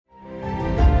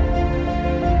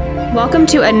Welcome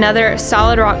to another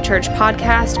Solid Rock Church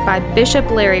podcast by Bishop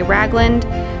Larry Ragland,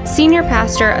 Senior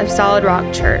Pastor of Solid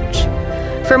Rock Church.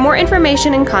 For more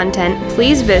information and content,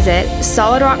 please visit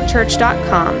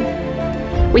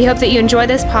solidrockchurch.com. We hope that you enjoy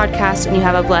this podcast and you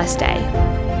have a blessed day.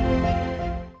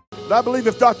 I believe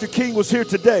if Dr. King was here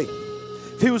today,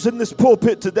 if he was in this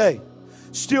pulpit today,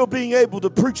 still being able to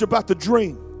preach about the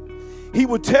dream, he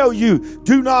would tell you,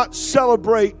 do not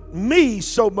celebrate me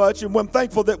so much, and I'm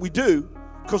thankful that we do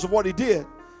because of what he did.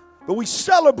 But we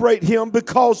celebrate him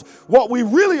because what we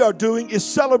really are doing is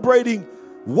celebrating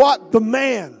what the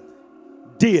man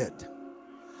did,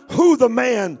 who the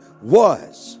man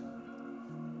was.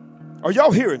 Are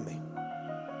y'all hearing me?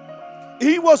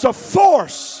 He was a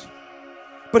force,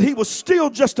 but he was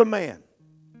still just a man.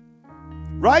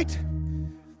 Right?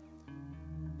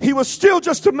 He was still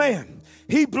just a man.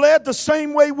 He bled the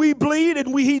same way we bleed,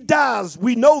 and he dies.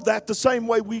 We know that the same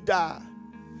way we die.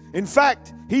 In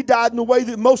fact, he died in a way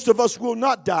that most of us will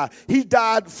not die. He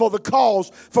died for the cause,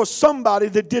 for somebody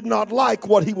that did not like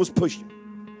what he was pushing.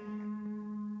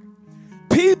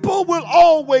 People will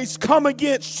always come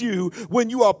against you when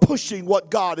you are pushing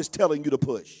what God is telling you to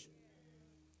push.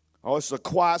 Oh, it's a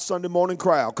quiet Sunday morning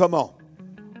crowd. Come on.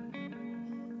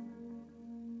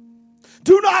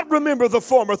 Do not remember the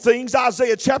former things,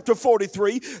 Isaiah chapter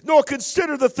 43, nor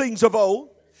consider the things of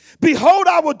old. Behold,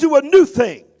 I will do a new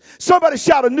thing. Somebody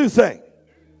shout a new thing.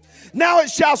 Now it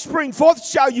shall spring forth,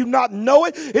 shall you not know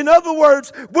it? In other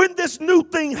words, when this new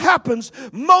thing happens,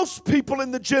 most people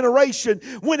in the generation,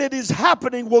 when it is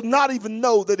happening, will not even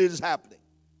know that it is happening.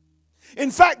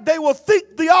 In fact, they will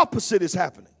think the opposite is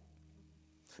happening.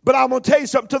 But I'm going to tell you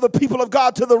something, to the people of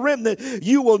God, to the remnant,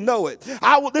 you will know it.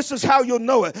 This is how you'll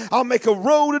know it. I'll make a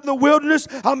road in the wilderness.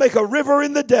 I'll make a river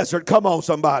in the desert. Come on,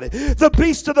 somebody. The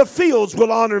beasts of the fields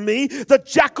will honor me, the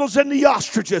jackals and the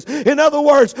ostriches. In other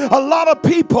words, a lot of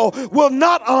people will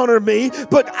not honor me,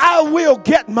 but I will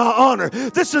get my honor.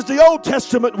 This is the Old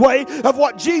Testament way of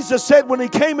what Jesus said when he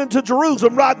came into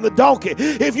Jerusalem riding the donkey.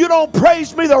 If you don't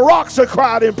praise me, the rocks will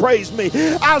cry out and praise me.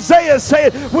 Isaiah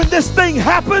said, when this thing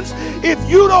happens, if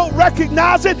you don't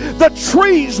recognize it, the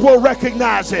trees will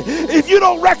recognize it. If you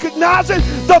don't recognize it,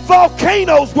 the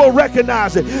volcanoes will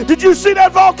recognize it. Did you see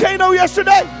that volcano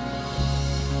yesterday?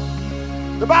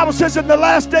 The Bible says in the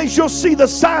last days you'll see the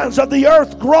signs of the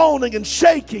earth groaning and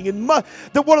shaking, and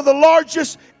that one of the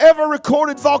largest ever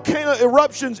recorded volcano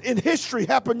eruptions in history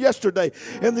happened yesterday.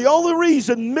 And the only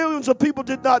reason millions of people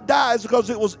did not die is because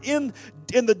it was in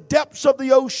the depths of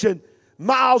the ocean,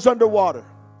 miles underwater.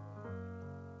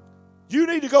 You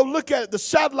need to go look at it, the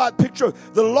satellite picture,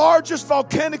 the largest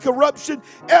volcanic eruption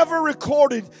ever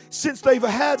recorded since they've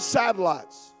had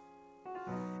satellites.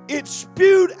 It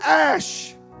spewed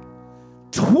ash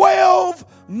 12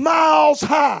 miles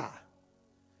high,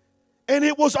 and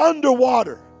it was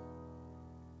underwater.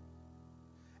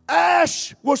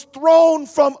 Ash was thrown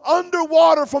from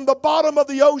underwater, from the bottom of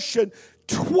the ocean,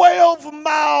 12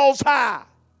 miles high.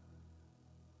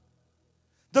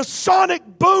 The sonic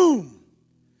boom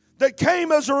that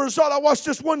came as a result. I watched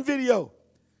this one video.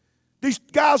 These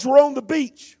guys were on the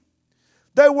beach.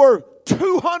 They were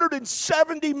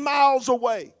 270 miles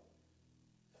away.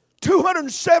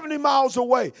 270 miles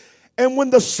away. And when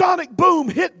the sonic boom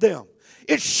hit them,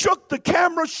 it shook the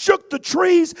camera, shook the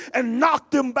trees, and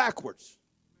knocked them backwards.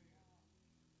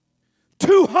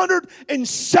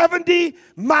 270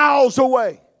 miles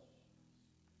away.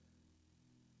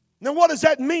 Now, what does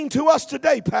that mean to us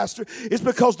today, Pastor? It's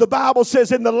because the Bible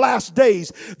says in the last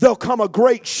days there'll come a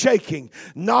great shaking,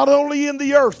 not only in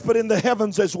the earth, but in the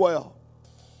heavens as well.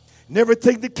 And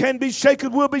everything that can be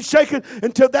shaken will be shaken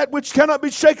until that which cannot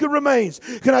be shaken remains.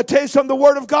 Can I tell you something? The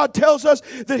Word of God tells us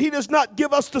that He does not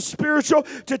give us the spiritual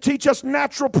to teach us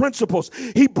natural principles.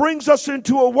 He brings us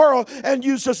into a world and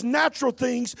uses natural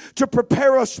things to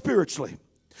prepare us spiritually.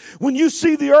 When you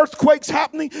see the earthquakes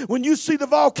happening, when you see the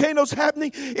volcanoes happening,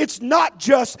 it's not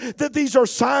just that these are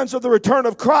signs of the return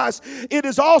of Christ. It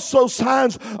is also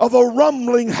signs of a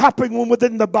rumbling happening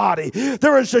within the body.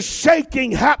 There is a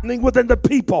shaking happening within the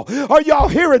people. Are y'all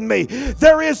hearing me?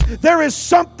 There is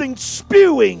something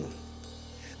spewing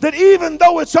that even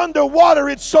though it's underwater,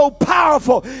 it's so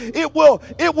powerful, it will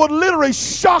literally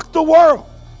shock the world.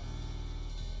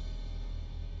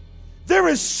 There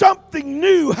is something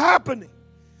new happening.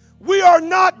 We are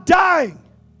not dying.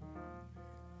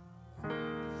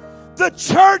 The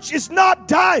church is not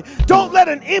dying. Don't let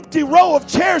an empty row of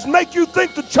chairs make you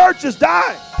think the church is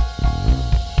dying.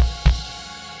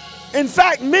 In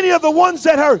fact, many of the ones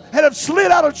that have slid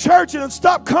out of church and have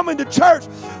stopped coming to church,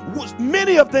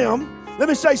 many of them, let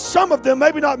me say some of them,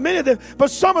 maybe not many of them, but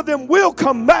some of them will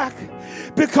come back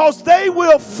because they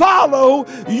will follow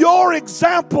your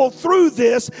example through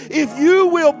this if you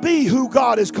will be who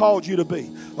God has called you to be.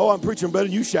 Oh, I'm preaching better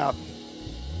than you shout.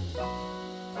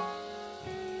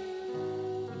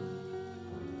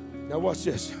 Now watch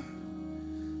this.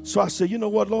 So I said, you know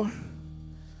what, Lord?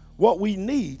 What we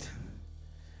need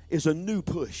is a new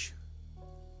push.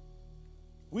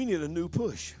 We need a new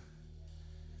push.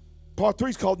 Part 3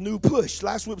 is called new push.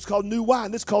 Last week was called new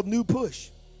wine. This is called new push.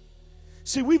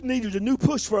 See, we've needed a new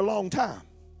push for a long time.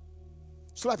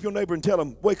 Slap your neighbor and tell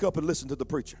him, wake up and listen to the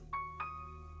preacher.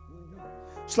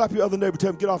 Slap your other neighbor and tell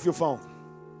him, get off your phone.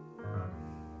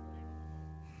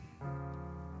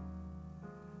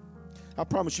 I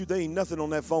promise you, there ain't nothing on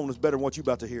that phone that's better than what you're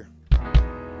about to hear.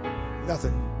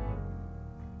 Nothing.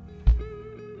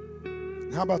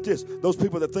 How about this? Those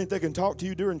people that think they can talk to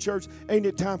you during church, ain't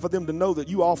it time for them to know that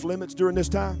you off limits during this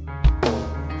time?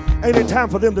 Ain't it time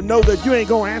for them to know that you ain't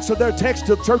going to answer their text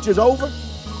till church is over?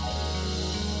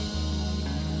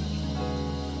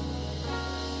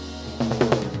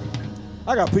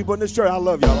 I got people in this church, I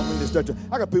love y'all, I mean this church.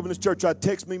 I got people in this church try to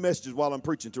text me messages while I'm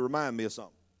preaching to remind me of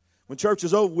something. When church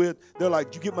is over with, they're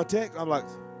like, did you get my text? I'm like,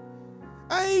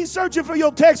 I ain't searching for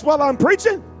your text while I'm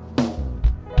preaching.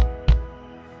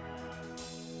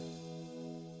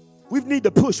 We've need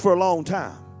to push for a long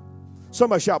time.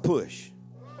 Somebody shout push.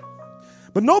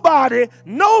 But nobody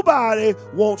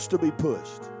wants to be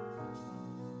pushed.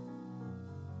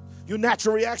 Your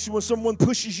natural reaction when someone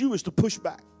pushes you is to push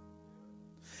back.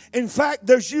 In fact,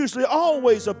 there's usually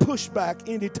always a pushback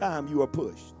anytime you are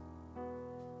pushed.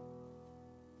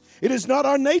 It is not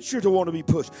our nature to want to be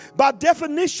pushed. By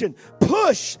definition,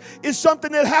 push is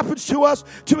something that happens to us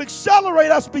to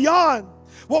accelerate us beyond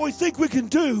what we think we can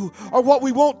do or what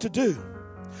we want to do,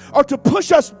 or to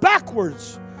push us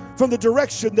backwards from the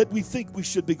direction that we think we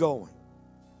should be going.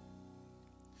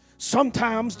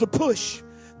 Sometimes the push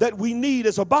that we need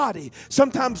as a body,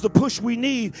 sometimes the push we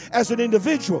need as an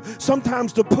individual,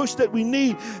 sometimes the push that we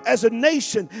need as a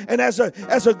nation and as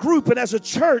a group and as a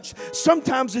church,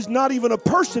 sometimes it's not even a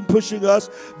person pushing us,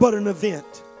 but an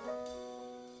event.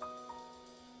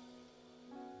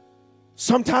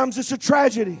 Sometimes it's a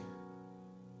tragedy.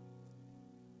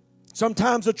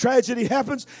 Sometimes a tragedy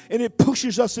happens and it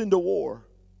pushes us into war.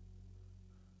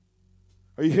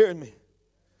 Are you hearing me?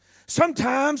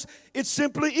 Sometimes it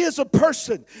simply is a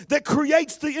person that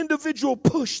creates the individual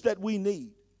push that we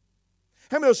need.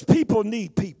 How many of those people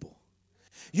need people?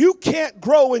 You can't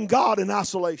grow in God in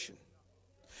isolation.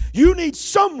 You need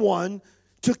someone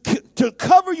to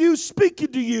cover you,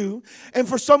 speaking to you, and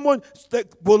for someone that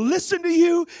will listen to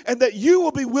you and that you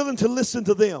will be willing to listen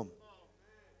to them.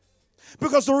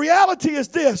 Because the reality is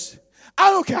this: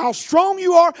 I don't care how strong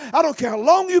you are, I don't care how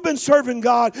long you've been serving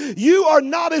God, you are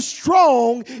not as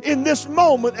strong in this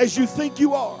moment as you think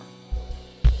you are.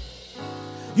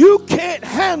 You can't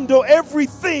handle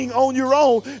everything on your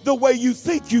own the way you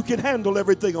think you can handle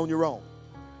everything on your own.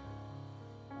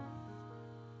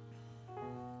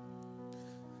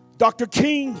 Dr.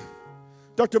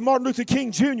 Martin Luther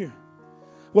King Jr.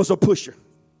 was a pusher.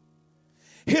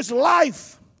 His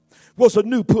life was a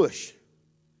new push.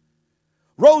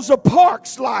 Rosa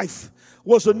Parks' life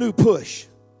was a new push.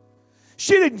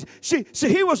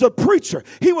 He was a preacher.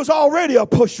 He was already a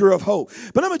pusher of hope.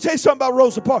 But let me tell you something about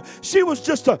Rosa Parks. She was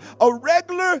just a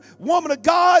regular woman of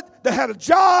God that had a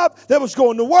job, that was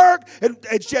going to work, and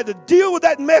she had to deal with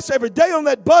that mess every day on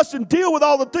that bus and deal with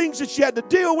all the things that she had to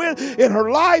deal with in her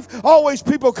life. Always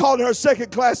people calling her a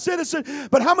second-class citizen.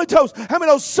 But how many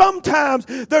know sometimes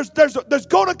there's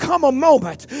going to come a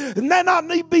moment, and there not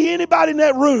need to be anybody in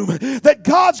that room, that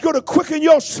God's going to quicken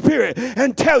your spirit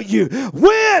and tell you,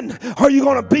 when are you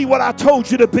going to be what I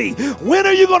told you to be? When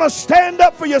are you going to stand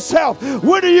up for yourself?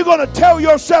 When are you going to tell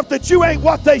yourself that you ain't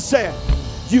what they said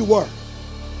you were?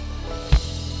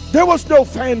 There was no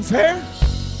fanfare.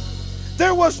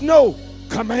 There was no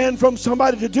command from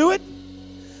somebody to do it.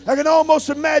 I can almost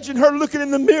imagine her looking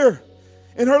in the mirror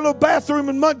in her little bathroom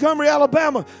in Montgomery,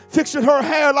 Alabama, fixing her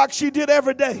hair like she did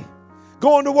every day,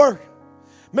 going to work,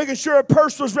 making sure her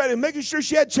purse was ready, making sure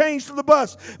she had change for the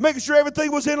bus, making sure everything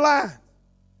was in line.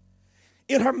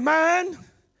 In her mind,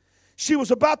 she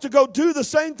was about to go do the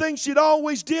same thing she'd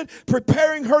always did,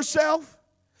 preparing herself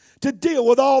to deal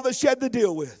with all that she had to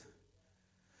deal with.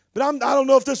 But I don't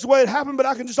know if this is the way it happened, but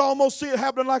I can just almost see it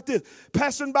happening like this.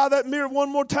 Passing by that mirror one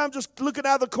more time, just looking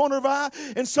out of the corner of her eye,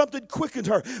 and something quickened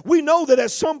her. We know that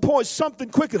at some point something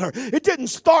quickened her. It didn't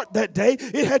start that day.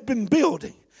 It had been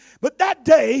building. But that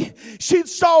day, she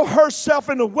saw herself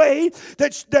in a way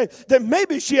that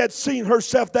maybe she had seen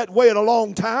herself that way in a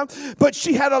long time, but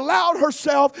she had allowed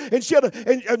herself, and she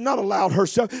had not allowed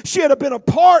herself, she had been a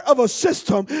part of a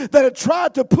system that had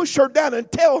tried to push her down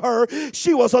and tell her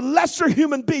she was a lesser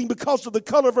human being because of the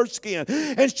color of her skin.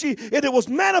 And it was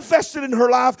manifested in her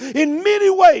life in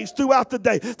many ways throughout the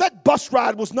day. That bus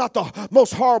ride was not the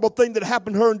most horrible thing that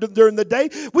happened to her during the day.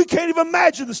 We can't even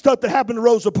imagine the stuff that happened to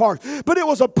Rosa Parks, but it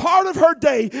was a part of her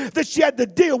day that she had to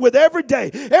deal with every day.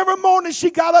 Every morning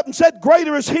she got up and said,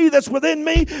 greater is he that's within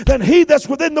me than he that's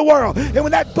within the world. And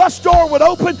when that bus door would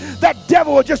open, that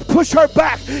devil would just push her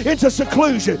back into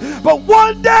seclusion. But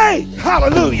one day,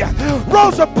 hallelujah,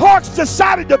 Rosa Parks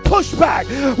decided to push back.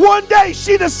 One day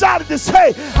she decided to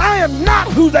say, I am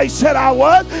not who they said I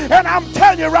was. And I'm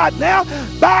telling you right now,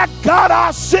 by God,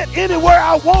 I'll sit anywhere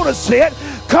I want to sit.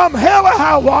 Come hell or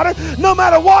high water, no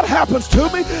matter what happens to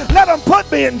me, let them put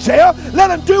me in jail, let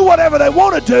them do whatever they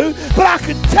want to do. But I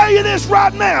can tell you this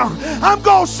right now, I'm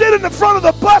going to sit in the front of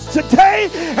the bus today,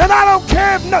 and I don't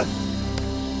care if no.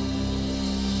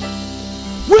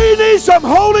 We need some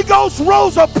Holy Ghost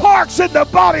Rosa Parks in the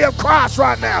body of Christ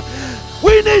right now.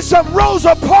 We need some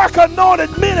Rosa Parks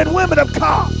anointed men and women of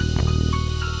God.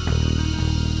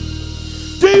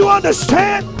 Do you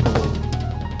understand?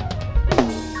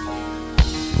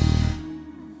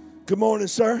 Good morning,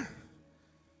 sir.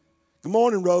 Good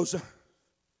morning, Rosa.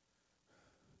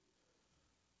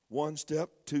 1 step,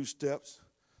 2 steps,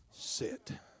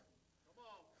 sit.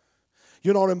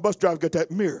 You know, them bus drivers got that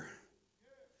mirror.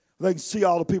 They can see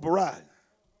all the people riding.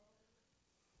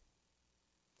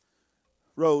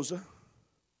 Rosa.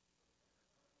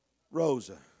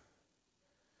 Rosa.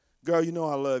 Girl, you know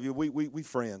I love you. We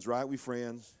friends, right? We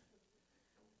friends.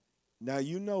 Now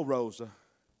you know, Rosa,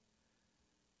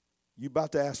 you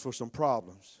about to ask for some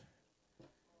problems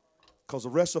because the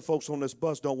rest of the folks on this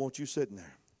bus don't want you sitting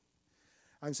there.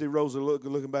 I can see Rosa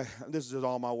looking back. This is just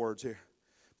all my words here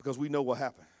because we know what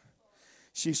happened.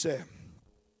 She said,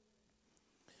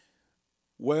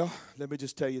 well, let me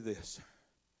just tell you this.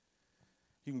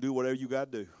 You can do whatever you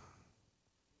got to do.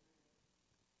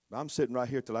 I'm sitting right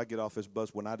here till I get off this bus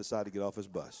when I decide to get off this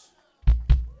bus.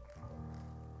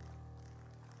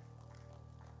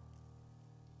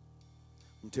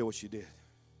 Let me tell you what she did.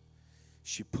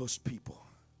 She pushed people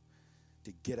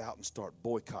to get out and start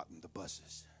boycotting the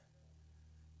buses.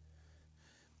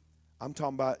 I'm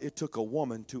talking about it took a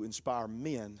woman to inspire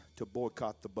men to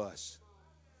boycott the bus.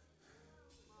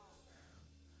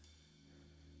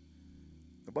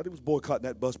 Nobody was boycotting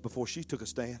that bus before she took a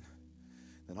stand.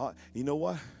 And you know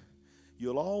what?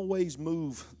 You'll always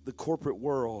move the corporate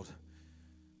world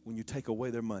when you take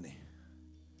away their money.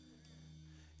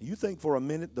 You think for a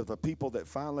minute that the people that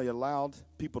finally allowed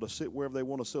people to sit wherever they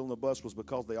want to sit on the bus was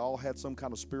because they all had some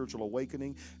kind of spiritual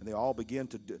awakening and they all began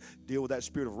to deal with that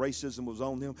spirit of racism was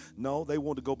on them? No, they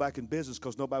wanted to go back in business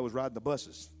because nobody was riding the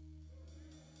buses.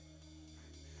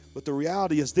 But the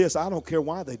reality is this, I don't care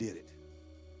why they did it.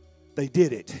 They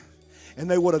did it. And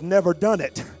they would have never done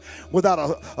it without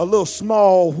a little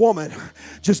small woman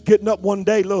just getting up one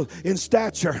day, little in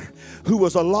stature, who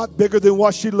was a lot bigger than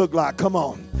what she looked like. Come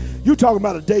on. You're talking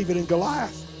about a David and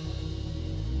Goliath.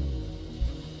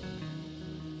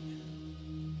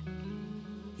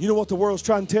 You know what the world's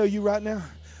trying to tell you right now?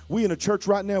 We in a church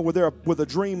right now where the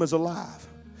dream is alive.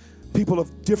 People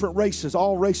of different races,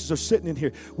 all races are sitting in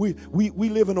here. We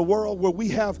live in a world where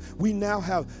we now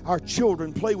have our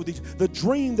children play with the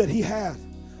dream that he had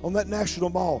on that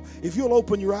National Mall. If you'll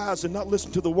open your eyes and not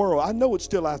listen to the world, I know it's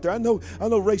still out there. I know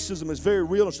racism is very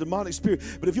real. It's a demonic spirit.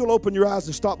 But if you'll open your eyes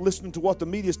and stop listening to what the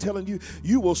media is telling you,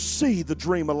 you will see the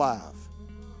dream alive.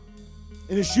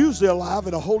 And it's usually alive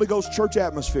in a Holy Ghost church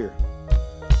atmosphere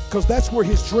because that's where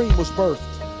his dream was birthed.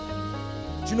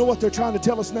 Do you know what they're trying to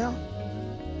tell us now?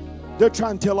 They're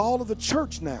trying to tell all of the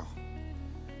church now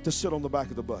to sit on the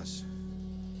back of the bus.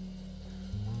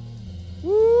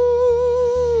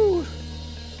 Woo!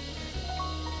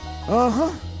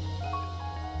 Uh-huh.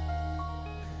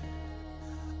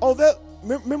 Oh,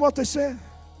 remember what they said?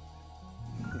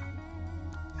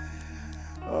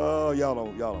 Oh, y'all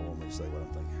don't want me to say what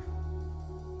I'm thinking.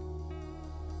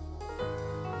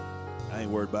 I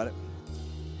ain't worried about it.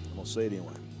 I'm going to say it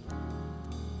anyway.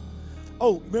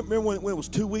 Oh, remember when it was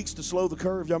 2 weeks to slow the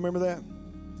curve? Y'all remember that?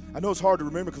 I know it's hard to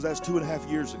remember because that's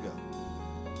 2.5 years ago.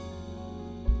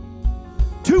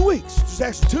 2 weeks. Just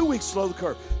actually 2 weeks to slow the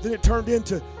curve. Then it turned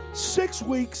into 6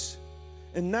 weeks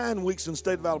and 9 weeks in the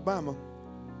state of Alabama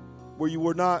where you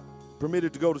were not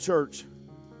permitted to go to church.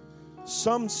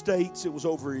 Some states, it was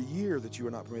over a year that you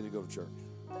were not permitted to go to church.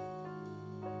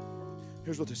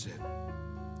 Here's what they said.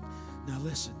 Now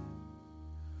listen.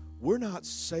 We're not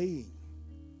saying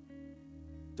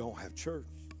don't have church.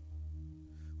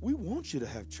 We want you to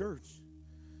have church.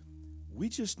 We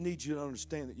just need you to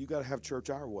understand that you got to have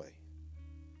church our way.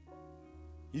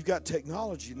 You've got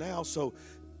technology now, so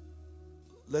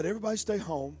let everybody stay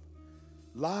home,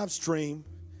 live stream,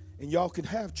 and y'all can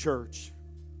have church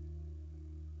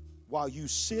while you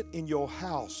sit in your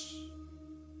house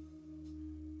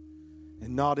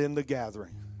and not in the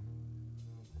gathering.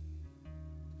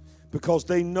 Because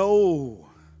they know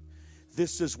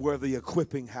this is where the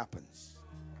equipping happens.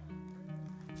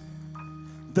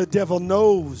 The devil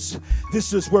knows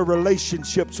this is where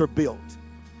relationships are built.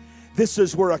 This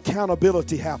is where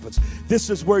accountability happens. This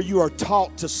is where you are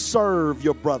taught to serve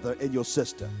your brother and your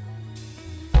sister.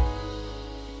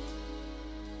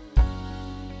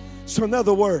 So in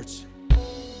other words,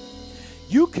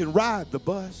 you can ride the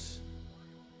bus.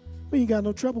 We ain't got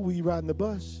no trouble with you riding the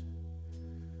bus.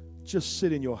 Just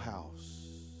sit in your house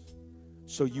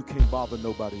so you can't bother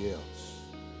nobody else.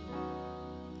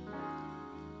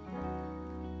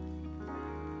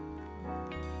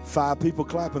 Five people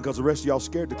clapping because the rest of y'all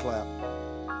scared to clap.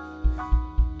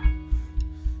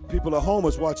 People at home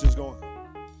is watching is going,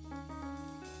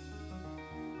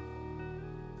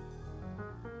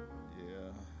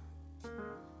 yeah,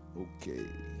 okay.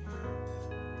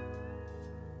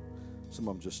 Some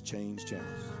of them just changed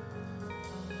channels.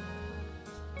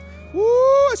 Woo,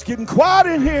 it's getting quiet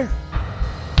in here.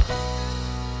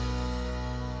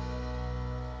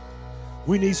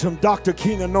 We need some Dr.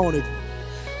 King anointed.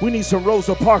 We need some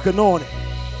Rosa Parks anointing.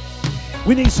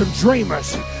 We need some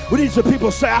dreamers. We need some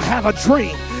people say, I have a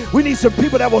dream. We need some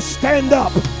people that will stand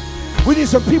up. We need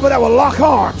some people that will lock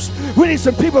arms. We need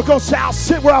some people that going to say, I'll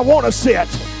sit where I want to sit.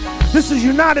 This is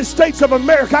United States of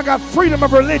America. I got freedom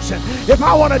of religion. If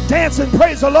I want to dance and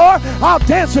praise the Lord, I'll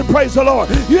dance and praise the Lord.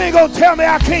 You ain't going to tell me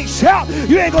I can't shout.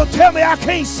 You ain't going to tell me I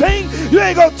can't sing. You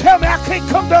ain't going to tell me I can't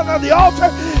come down on the altar.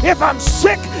 If I'm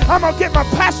sick, I'm going to get my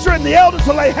pastor and the elders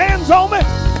to lay hands on me.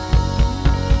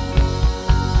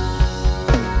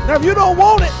 Now, if you don't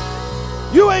want it,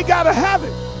 you ain't got to have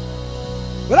it.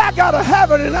 But I got to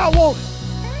have it and I want it.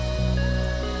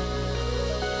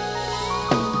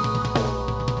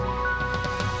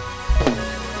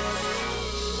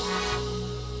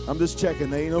 I'm just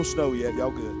checking. There ain't no snow yet.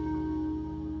 Y'all good.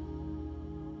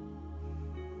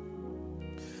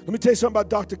 Let me tell you something about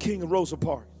Dr. King and Rosa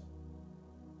Parks.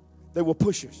 They were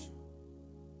pushers.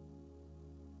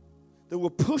 They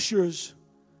were pushers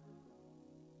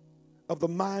of the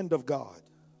mind of God.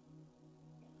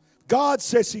 God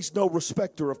says he's no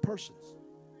respecter of persons.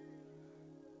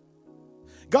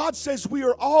 God says we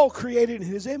are all created in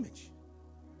his image.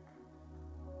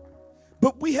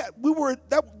 But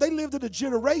they lived in a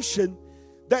generation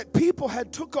that people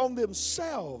had took on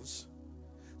themselves.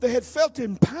 They had felt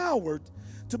empowered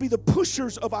to be the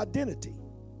pushers of identity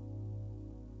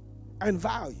and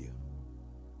value.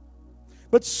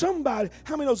 But somebody,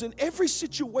 how many knows in every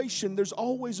situation there's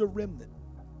always a remnant?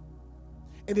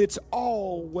 And it's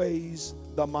always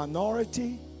the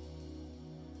minority.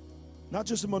 Not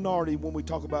just a minority when we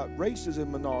talk about race as a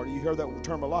minority. You hear that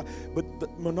term a lot. But the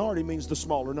minority means the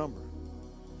smaller number.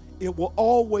 It will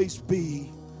always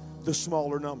be the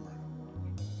smaller number.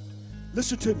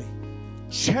 Listen to me.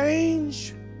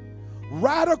 Change,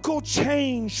 radical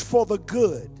change for the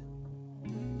good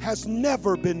has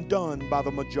never been done by the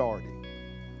majority.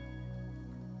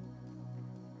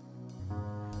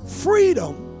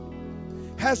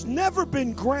 Freedom has never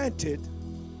been granted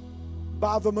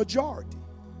by the majority.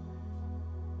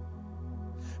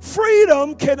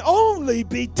 Freedom can only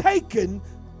be taken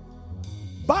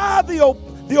by the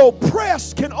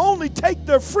oppressed can only take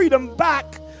their freedom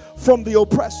back from the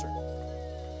oppressor.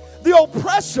 The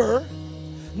oppressor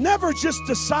never just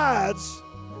decides,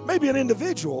 maybe an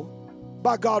individual,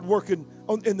 by God working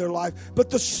in their life, but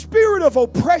the spirit of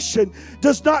oppression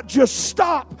does not just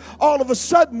stop all of a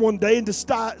sudden one day and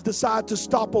decide to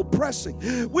stop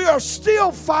oppressing. We are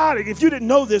still fighting, if you didn't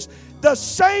know this, the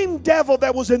same devil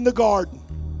that was in the garden.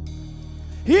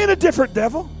 He ain't a different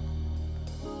devil.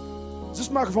 Is this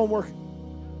microphone working?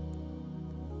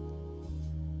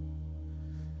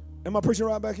 Am I preaching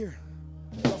right back here?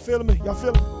 Y'all feeling me? Y'all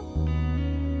feeling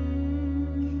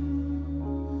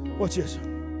me? Watch this.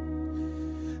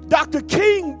 Dr.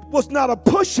 King was not a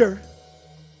pusher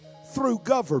through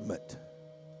government.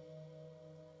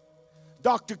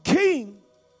 Dr. King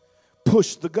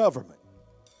pushed the government.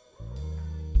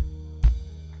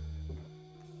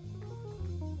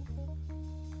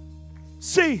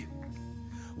 See,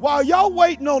 while y'all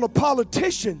waiting on a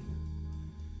politician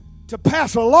to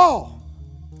pass a law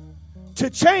to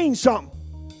change something,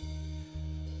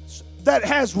 that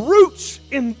has roots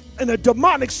in a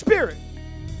demonic spirit.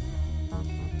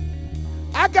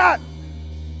 I got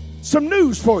some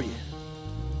news for you.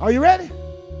 Are you ready?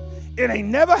 It ain't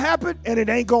never happened and it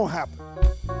ain't gonna happen.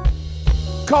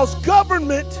 Because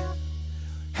government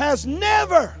has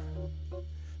never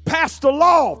passed a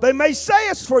law. They may say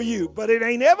it's for you, but it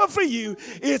ain't ever for you.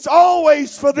 It's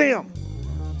always for them.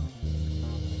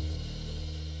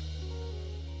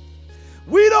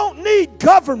 We don't need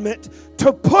government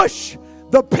to push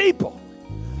the people.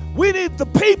 We need the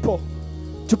people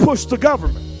to push the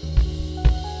government.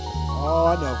 Oh,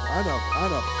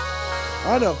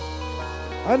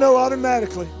 I know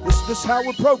automatically. This is how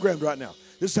we're programmed right now.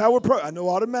 This is how I know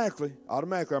automatically our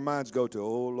minds go to,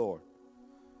 oh, Lord.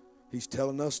 He's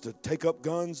telling us to take up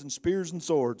guns and spears and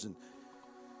swords and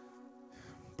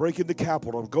break into the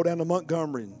Capitol, go down to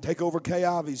Montgomery and take over Kay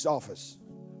Ivey's office.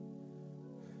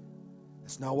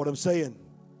 That's not what I'm saying.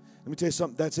 Let me tell you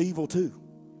something, that's evil too.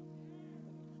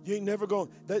 You ain't never going,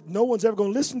 no one's ever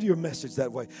going to listen to your message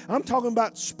that way. I'm talking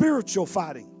about spiritual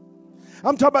fighting.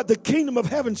 I'm talking about the kingdom of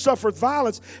heaven suffereth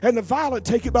violence, and the violent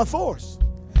take it by force.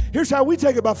 Here's how we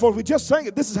take it by force. We just sang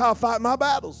it. This is how I fight my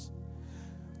battles.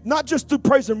 Not just through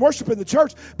praise and worship in the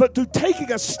church, but through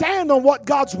taking a stand on what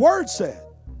God's word said.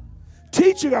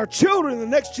 Teaching our children in the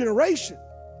next generation.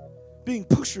 Being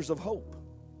pushers of hope.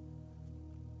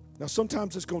 Now,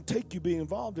 sometimes it's going to take you being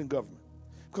involved in government.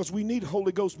 Because we need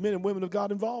Holy Ghost men and women of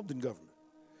God involved in government.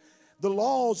 The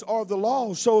laws are the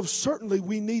laws, so certainly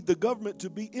we need the government to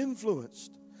be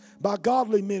influenced by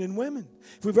godly men and women.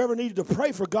 If we've ever needed to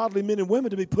pray for godly men and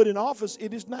women to be put in office,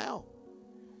 it is now.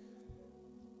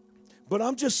 But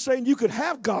I'm just saying you could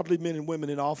have godly men and women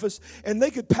in office, and they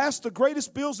could pass the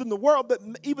greatest bills in the world that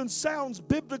even sounds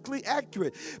biblically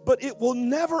accurate, but it will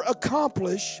never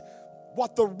accomplish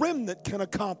what the remnant can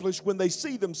accomplish when they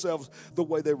see themselves the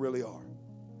way they really are.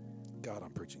 God,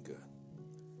 I'm preaching good.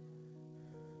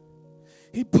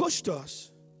 He pushed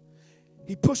us.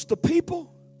 He pushed the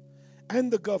people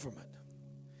and the government.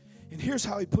 And here's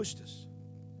how he pushed us.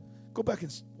 Go back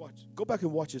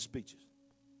and watch his speeches.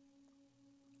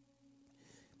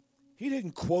 He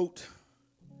didn't quote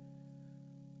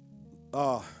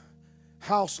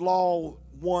House Law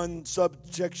 1,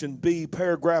 subsection B,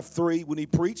 paragraph 3 when he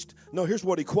preached. No, here's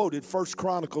what he quoted, 1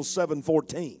 Chronicles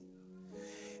 7:14.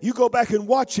 You go back and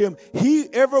watch him.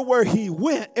 Everywhere he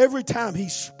went, every time he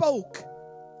spoke,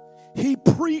 he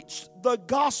preached the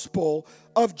gospel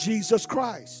of Jesus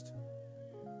Christ.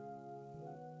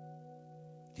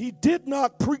 He did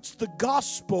not preach the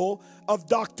gospel of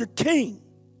Dr. King.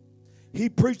 He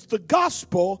preached the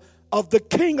gospel of the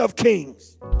King of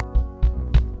Kings.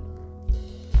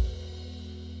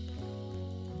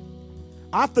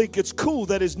 I think it's cool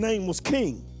that his name was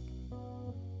King.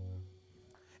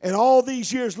 And all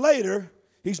these years later,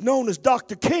 he's known as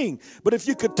Dr. King. But if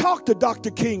you could talk to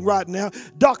Dr. King right now,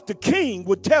 Dr. King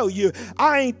would tell you,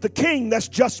 I ain't the king, that's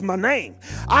just my name.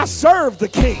 I serve the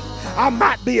king. I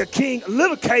might be a king,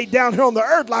 little K down here on the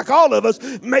earth like all of us,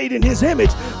 made in his image.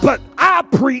 But I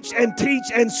preach and teach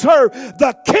and serve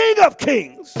the King of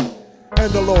Kings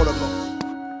and the Lord of Lords.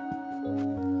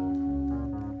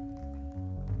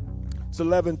 It's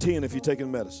 11:10 if you're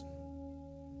taking medicine.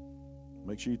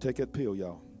 Make sure you take that pill,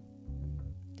 y'all.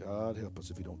 God help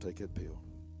us if you don't take that pill.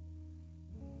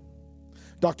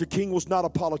 Dr. King was not a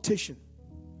politician.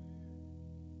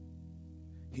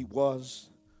 He was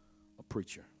a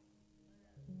preacher.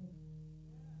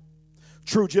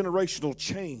 True generational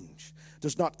change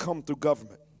does not come through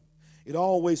government. It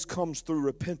always comes through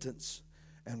repentance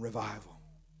and revival.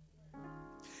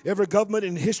 Every government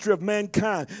in the history of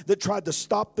mankind that tried to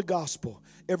stop the gospel,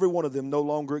 every one of them no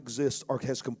longer exists or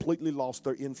has completely lost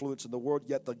their influence in the world,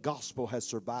 yet the gospel has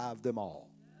survived them all.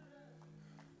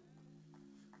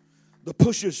 The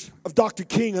pushes of Dr.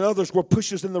 King and others were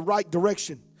pushes in the right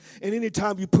direction. And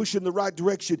anytime you push in the right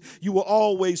direction, you will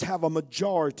always have a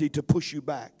majority to push you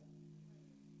back.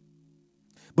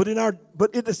 But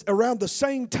it is around the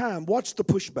same time, watch the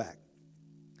pushback.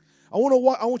 I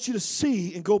want you to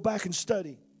see and go back and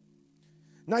study.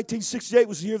 1968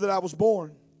 was the year that I was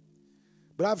born.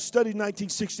 But I've studied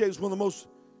 1968. It was one of the most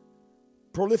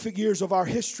prolific years of our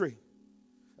history.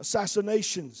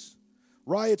 Assassinations,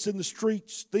 riots in the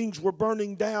streets, things were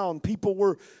burning down, people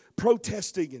were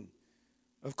protesting. And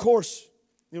of course,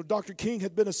 Dr. King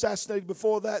had been assassinated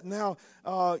before that. Now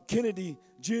Kennedy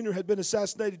Jr. had been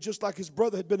assassinated just like his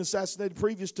brother had been assassinated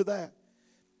previous to that.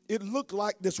 It looked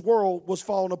like this world was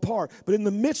falling apart. But in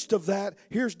the midst of that,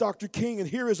 here's Dr. King, and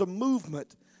here is a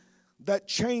movement that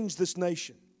changed this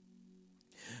nation.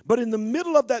 But in the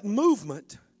middle of that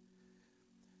movement,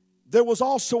 there was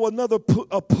also another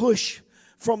push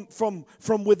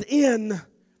from within,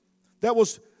 that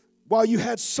was, while you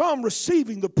had some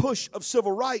receiving the push of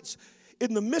civil rights,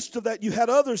 in the midst of that, you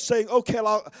had others saying, okay,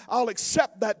 I'll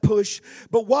accept that push,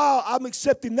 but while I'm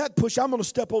accepting that push, I'm going to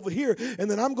step over here, and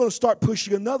then I'm going to start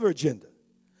pushing another agenda.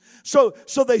 So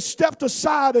they stepped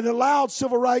aside and allowed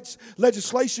civil rights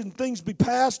legislation, things be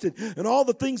passed, and all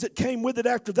the things that came with it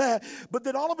after that. But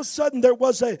then all of a sudden there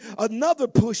was another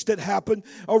push that happened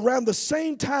around the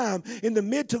same time in the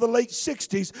mid to the late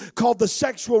 60s called the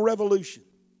sexual revolution.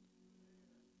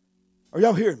 Are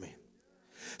y'all hearing me?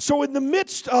 So in the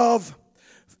midst of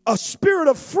a spirit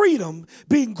of freedom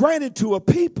being granted to a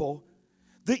people,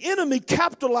 the enemy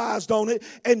capitalized on it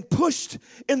and pushed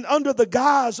in under the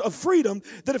guise of freedom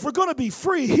that if we're going to be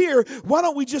free here, why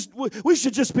don't we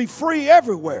should just be free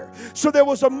everywhere. So there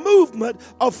was a movement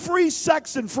of free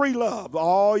sex and free love.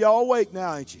 Oh, y'all awake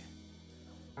now, ain't you?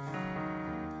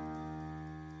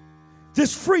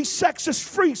 This free sex, this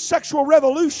free sexual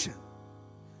revolution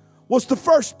was the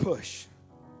first push.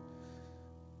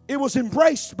 It was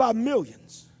embraced by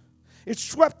millions. It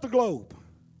swept the globe.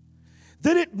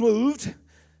 Then it moved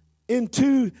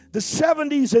into the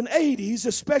 70s and 80s,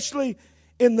 especially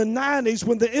in the 90s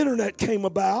when the internet came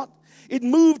about. It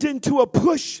moved into a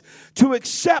push to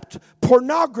accept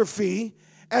pornography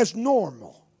as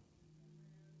normal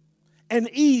and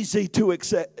easy to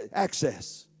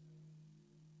access.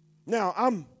 Now,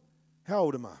 how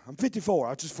old am I? I'm 54.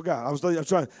 I just forgot.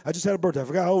 I just had a birthday. I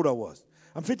forgot how old I was.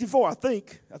 I'm 54, I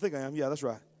think. I think I am. Yeah, that's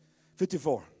right.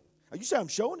 54. You say I'm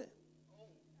showing it?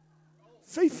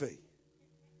 Fifi.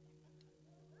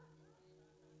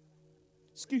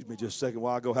 Excuse me just a second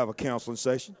while I go have a counseling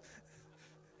session.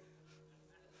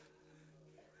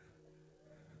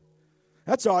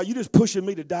 That's all right. You just pushing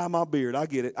me to dye my beard. I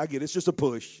get it. It's just a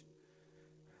push.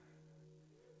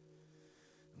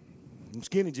 I'm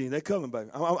skinny jeans. They're coming, baby.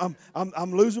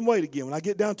 I'm losing weight again. When I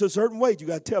get down to a certain weight, you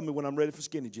got to tell me when I'm ready for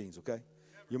skinny jeans, okay?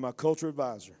 You're my culture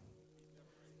advisor.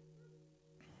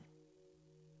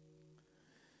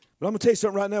 But I'm going to tell you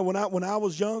something right now. When I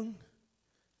was young,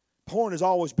 porn has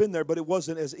always been there, but it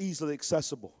wasn't as easily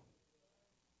accessible.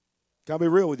 Can I be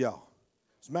real with y'all?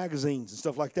 It's magazines and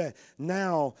stuff like that.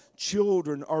 Now,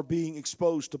 children are being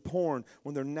exposed to porn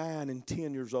when they're 9 and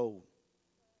 10 years old.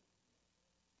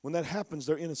 When that happens,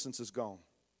 their innocence is gone.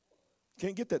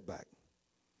 Can't get that back.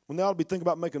 When they ought to be thinking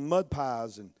about making mud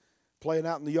pies and playing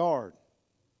out in the yard.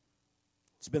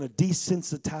 It's been a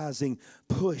desensitizing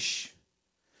push.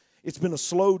 It's been a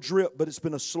slow drip, but it's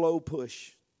been a slow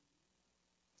push.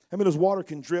 I mean, as water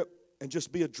can drip and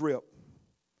just be a drip,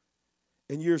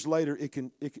 and years later,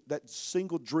 that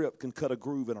single drip can cut a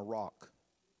groove in a rock.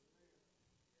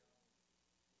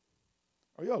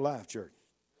 Are y'all alive, church?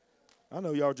 I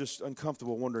know y'all are just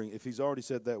uncomfortable wondering if he's already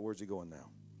said that, where's he going now?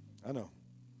 I know,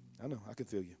 I can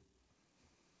feel you.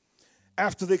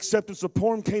 After the acceptance of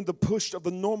porn came the push of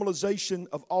the normalization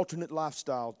of alternate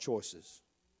lifestyle choices.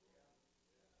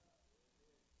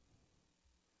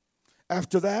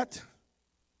 After that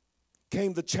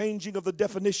came the changing of the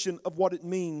definition of what it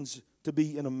means to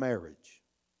be in a marriage.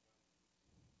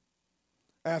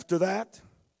 After that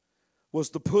was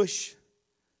the push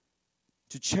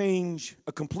to change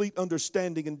a complete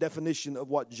understanding and definition of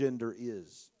what gender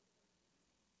is.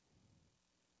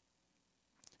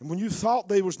 And when you thought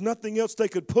there was nothing else they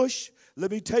could push,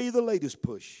 let me tell you the latest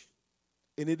push.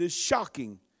 And it is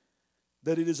shocking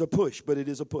that it is a push, but it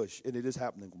is a push, and it is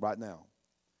happening right now.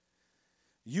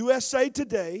 USA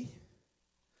Today,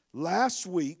 last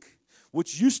week,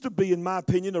 which used to be, in my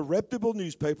opinion, a reputable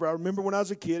newspaper. I remember when I was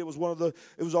a kid, it was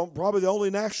probably the only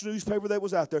national newspaper that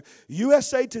was out there.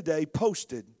 USA Today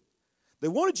posted. They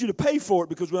wanted you to pay for it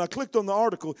because when I clicked on the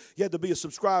article, you had to be a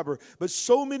subscriber. But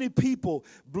so many people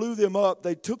blew them up,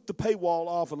 they took the paywall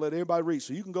off and let everybody read.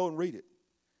 So you can go and read it.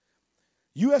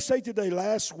 USA Today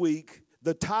last week,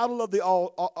 the title of the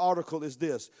article is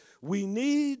this: we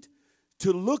need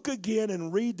to look again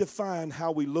and redefine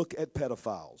how we look at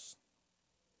pedophiles.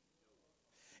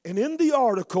 And in the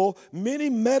article, many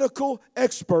medical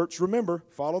experts, remember,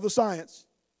 follow the science,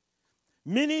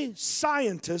 many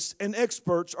scientists and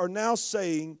experts are now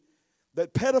saying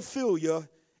that pedophilia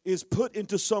is put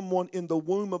into someone in the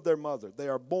womb of their mother. They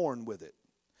are born with it.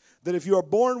 That if you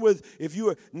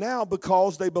are now,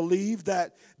 because they believe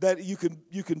that you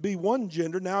can be one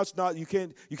gender, now it's not, you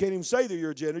can't even say that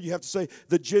you're a gender. You have to say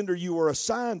the gender you were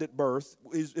assigned at birth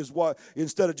is what,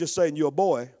 instead of just saying you're a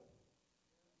boy.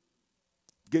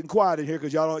 Getting quiet in here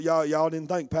because y'all didn't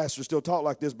think pastors still talk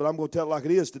like this, but I'm going to tell it like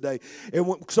it is today. And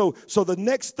so the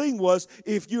next thing was,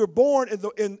 if you're born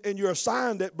and you're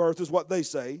assigned at birth, is what they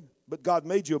say, but God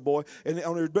made you a boy. And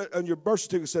on your birth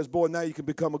certificate says boy, now you can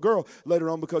become a girl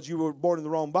later on because you were born in the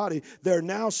wrong body. They're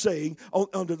now saying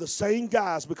under the same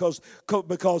guise because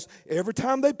every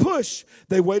time they push,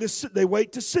 they wait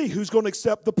to see who's going to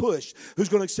accept the push, who's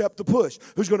going to accept the push,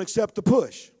 who's going to accept the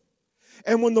push.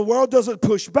 And when the world doesn't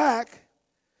push back,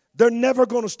 they're never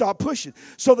going to stop pushing.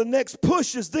 So the next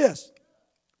push is this.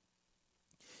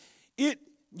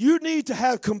 You need to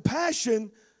have compassion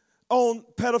on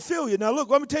pedophilia. Now look,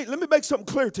 let me make something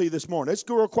clear to you this morning. Let's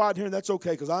go real quiet here, and that's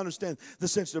okay because I understand the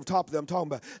sensitive topic that I'm talking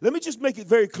about. Let me just make it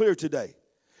very clear today.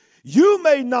 You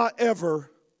may not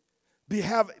ever be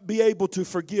able to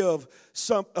forgive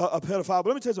a pedophile, but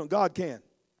let me tell you something, God can.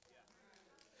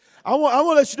 I want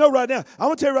to let you know right now. I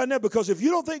want to tell you right now, because if you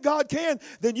don't think God can,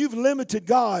 then you've limited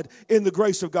God in the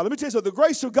grace of God. Let me tell you something. The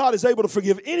grace of God is able to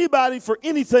forgive anybody for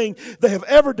anything they have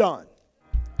ever done.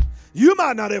 You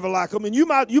might not ever like them, and you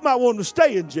might want them to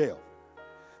stay in jail.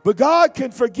 But God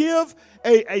can forgive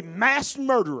a mass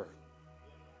murderer.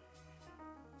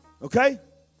 Okay?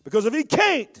 Because if he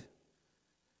can't,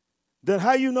 then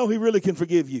how you know he really can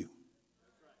forgive you?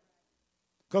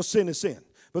 Because sin is sin.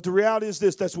 But the reality is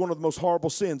this, that's one of the most horrible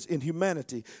sins in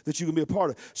humanity that you can be a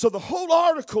part of. So the whole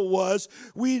article was,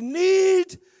 we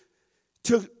need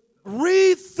to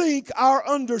rethink our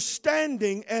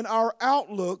understanding and our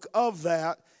outlook of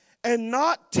that and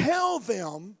not tell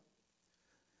them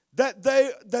that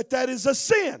that is a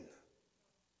sin.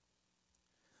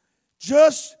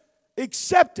 Just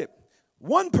accept it.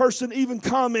 One person even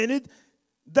commented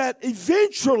that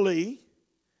eventually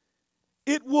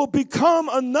it will become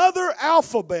another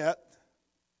alphabet.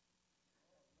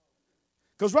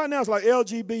 Because right now it's like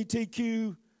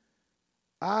LGBTQ.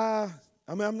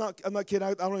 I'm not kidding.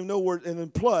 I don't even know where. And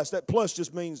then plus, that plus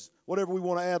just means whatever we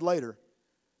want to add later.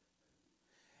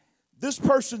 This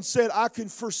person said, I can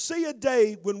foresee a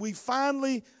day when we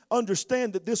finally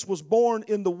understand that this was born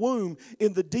in the womb,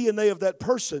 in the DNA of that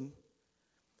person,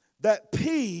 that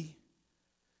P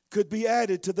could be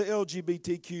added to the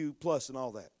LGBTQ plus and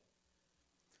all that.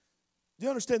 Do you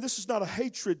understand? This is not a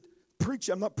hatred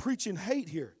preaching. I'm not preaching hate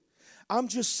here. I'm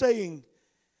just saying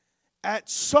at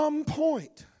some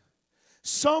point,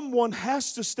 someone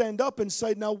has to stand up and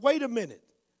say, now wait a minute.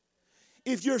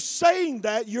 If you're saying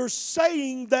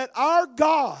that our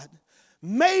God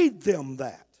made them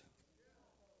that.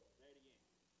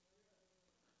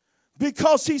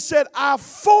 Because he said, I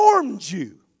formed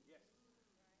you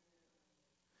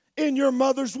in your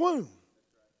mother's womb.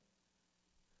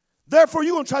 Therefore,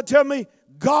 you're going to try to tell me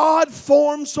God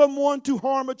formed someone to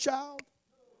harm a child?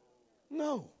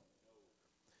 No.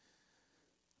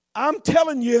 I'm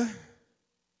telling you,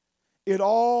 it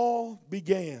all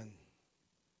began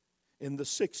in the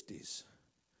 60s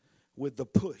with the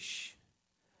push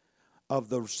of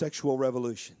the sexual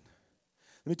revolution.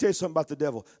 Let me tell you something about the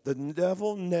devil. The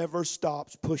devil never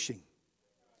stops pushing.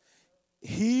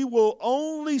 He will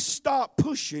only stop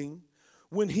pushing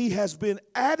when he has been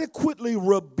adequately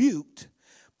rebuked,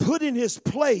 put in his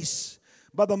place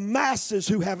by the masses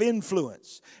who have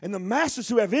influence. And the masses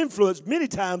who have influence many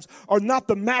times are not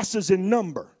the masses in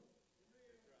number.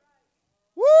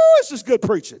 Woo, this is good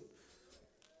preaching.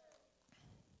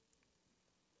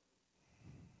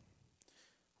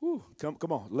 Woo, come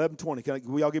on, 11:20.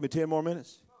 Will y'all give me 10 more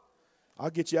minutes? I'll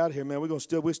get you out of here, man. We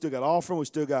still got offering, we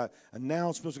still got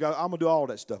announcements. I'm gonna do all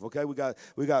that stuff. Okay, we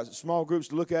got small groups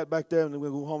to look at back there, and then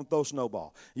we'll go home and throw a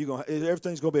snowball.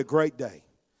 Everything's gonna be a great day.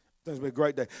 It's gonna be a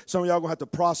great day. Some of y'all gonna have to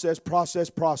process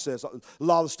a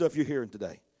lot of the stuff you're hearing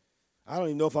today. I don't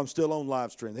even know if I'm still on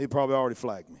live stream. They probably already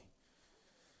flagged me.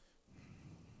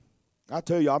 I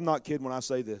tell you, I'm not kidding when I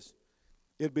say this.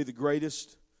 It'd be the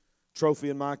greatest trophy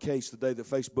in my case the day that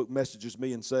Facebook messages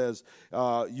me and says,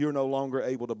 you're no longer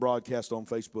able to broadcast on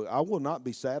Facebook. I will not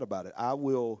be sad about it. I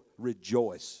will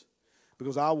rejoice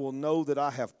because I will know that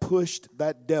I have pushed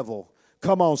that devil.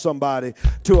 Come on, somebody.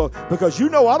 Because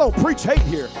I don't preach hate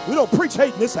here. We don't preach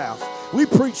hate in this house. We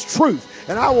preach truth.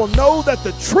 And I will know that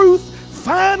the truth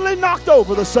finally knocked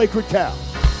over the sacred cow.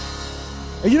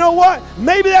 And you know what?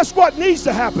 Maybe that's what needs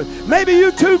to happen. Maybe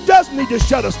YouTube does need to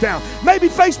shut us down. Maybe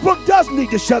Facebook does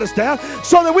need to shut us down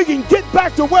so that we can get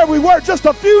back to where we were just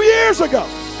a few years ago.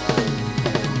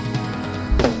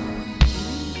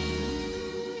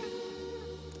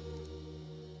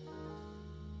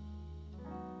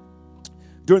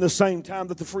 During the same time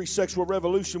that the free sexual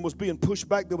revolution was being pushed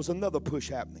back, there was another push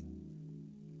happening.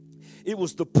 It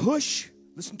was the push,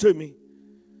 listen to me,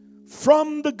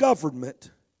 from the government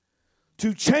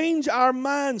to change our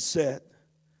mindset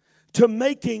to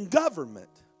making government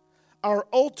our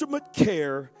ultimate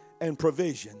care and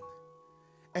provision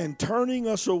and turning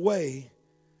us away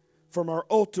from our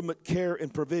ultimate care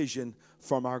and provision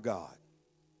from our God.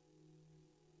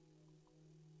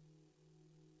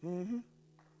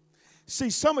 See,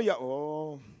 some of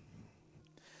y'all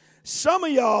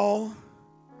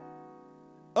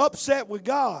upset with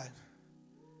God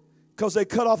because they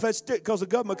cut off that because the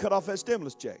government cut off that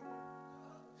stimulus check.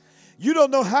 You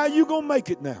don't know how you're going to make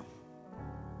it now.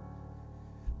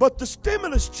 But the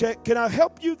stimulus check, can I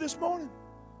help you this morning?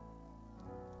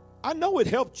 I know it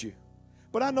helped you.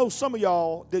 But I know some of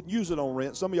y'all didn't use it on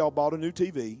rent. Some of y'all bought a new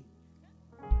TV.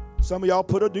 Some of y'all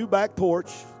put a new back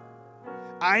porch.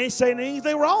 I ain't saying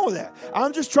anything wrong with that.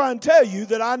 I'm just trying to tell you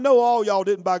that I know all y'all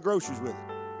didn't buy groceries with it.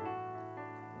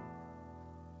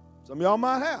 Some of y'all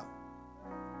might have.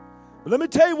 But let me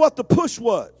tell you what the push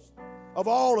was of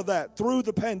all of that through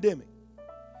the pandemic.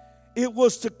 It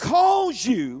was to cause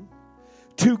you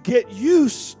to get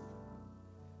used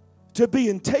to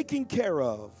being taken care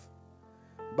of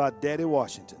by Daddy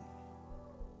Washington.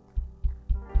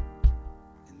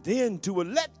 And then to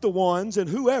elect the ones and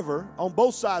whoever on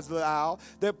both sides of the aisle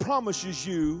that promises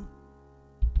you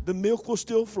the milk will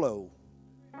still flow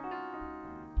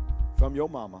from your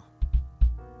mama.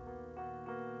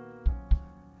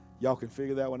 Y'all can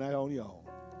figure that one out on your own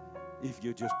if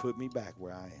you just put me back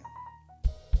where I am.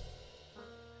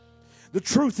 The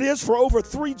truth is, for over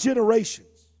 3 generations,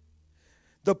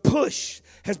 the push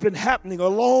has been happening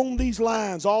along these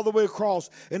lines all the way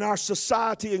across in our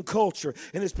society and culture,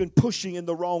 and it's been pushing in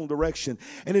the wrong direction.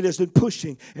 And it has been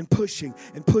pushing and pushing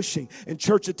and pushing, and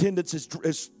church attendance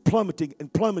is plummeting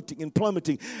and plummeting and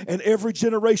plummeting. And every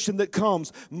generation that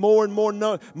comes, more and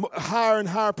more higher and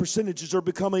higher percentages are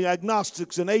becoming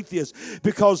agnostics and atheists,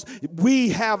 because we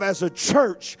have as a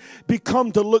church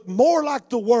become to look more like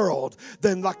the world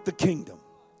than like the kingdom.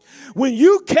 When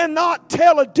you cannot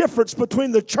tell a difference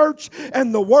between the church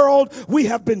and the world, we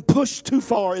have been pushed too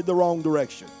far in the wrong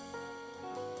direction.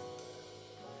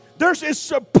 It's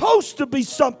supposed to be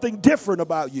something different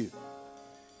about you.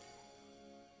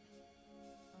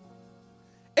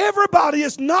 Everybody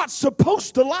is not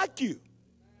supposed to like you.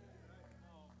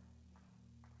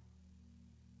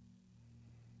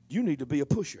 You need to be a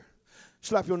pusher.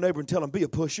 Slap your neighbor and tell him, be a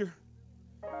pusher.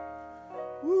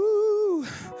 Woo.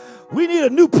 We need a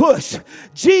new push.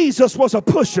 Jesus was a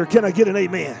pusher. Can I get an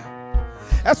amen?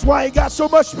 That's why he got so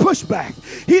much pushback.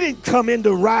 He didn't come in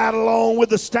to ride along with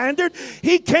the standard.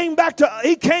 He came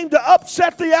to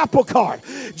upset the apple cart.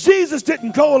 Jesus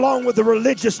didn't go along with the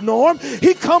religious norm. He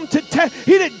didn't come to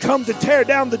tear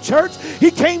down the church.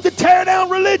 He came to tear down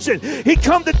religion. He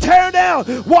come to tear down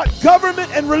what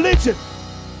government and religion.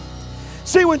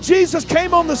 See, when Jesus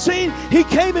came on the scene, he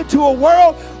came into a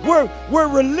world where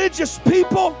religious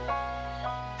people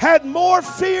had more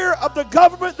fear of the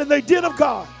government than they did of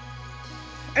God.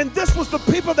 And this was the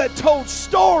people that told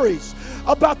stories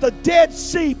about the Dead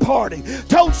Sea parting,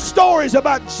 told stories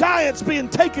about giants being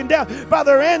taken down by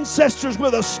their ancestors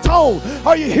with a stone.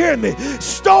 Are you hearing me?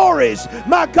 Stories,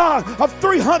 my God, of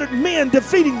 300 men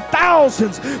defeating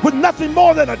thousands with nothing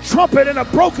more than a trumpet and a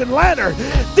broken lantern.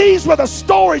 These were the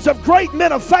stories of great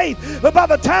men of faith. But by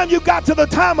the time you got to the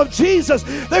time of Jesus,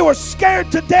 they were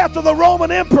scared to death of the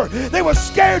Roman emperor. They were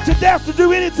scared to death to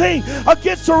do anything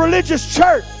against a religious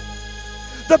church.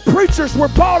 The preachers were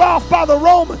bought off by the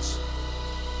Romans.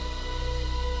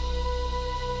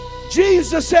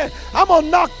 Jesus said, I'm going to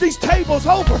knock these tables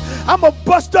over. I'm going to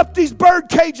bust up these bird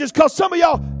cages, because some of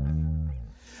y'all,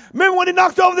 remember when he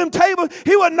knocked over them tables?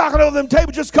 He wasn't knocking over them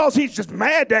tables just because he's just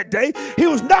mad that day. He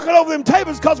was knocking over them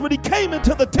tables because when he came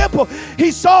into the temple,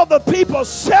 he saw the people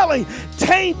selling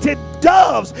tainted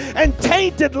doves and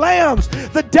tainted lambs.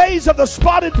 The days of the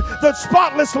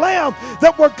spotless lamb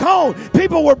that were gone.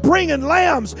 People were bringing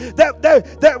lambs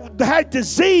that had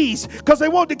disease because they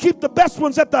wanted to keep the best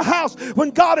ones at the house,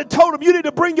 when God had told them, you need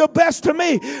to bring your best to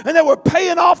me. And they were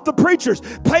paying off the preachers,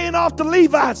 paying off the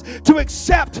Levites to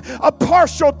accept a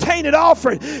partial tainted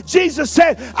offering. Jesus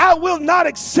said, I will not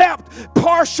accept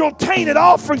partial tainted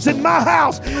offerings in my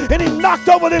house. And he knocked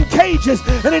over them cages,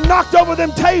 and he knocked over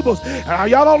them tables. Now,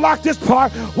 y'all don't like this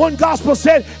part. One gospel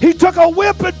said he took a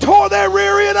whip and tore their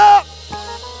rear end up.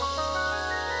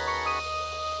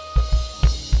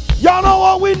 Y'all know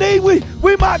what we need?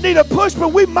 We might need a push,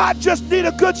 but we might just need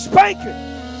a good spanking.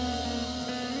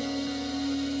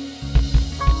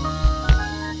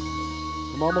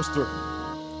 I'm almost through.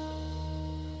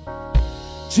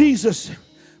 Jesus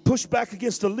pushed back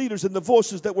against the leaders and the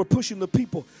voices that were pushing the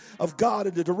people of God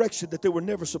in the direction that they were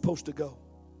never supposed to go.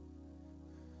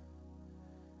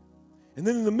 And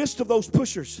then in the midst of those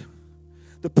pushers,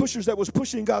 the pushers that was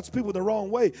pushing God's people the wrong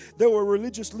way, there were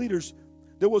religious leaders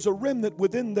There was a remnant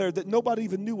within there that nobody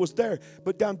even knew was there.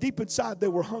 But down deep inside, they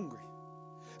were hungry.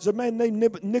 There's a man named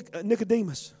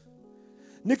Nicodemus.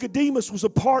 Nicodemus was a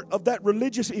part of that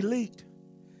religious elite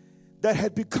that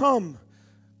had become,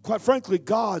 quite frankly,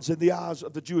 gods in the eyes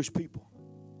of the Jewish people.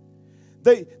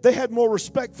 They had more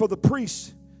respect for the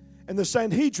priests and the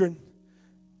Sanhedrin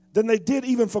than they did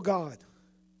even for God.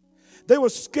 They were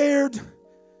scared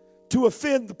to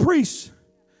offend the priests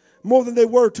more than they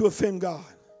were to offend God.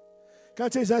 Can I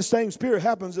tell you, that same spirit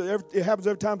happens? It happens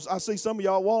every time I see some of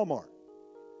y'all at Walmart.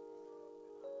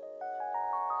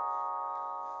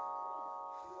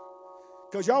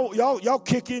 Because y'all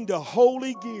kick into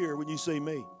holy gear when you see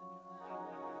me.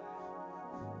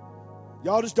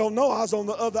 Y'all just don't know I was on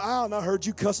the other aisle and I heard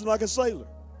you cussing like a sailor.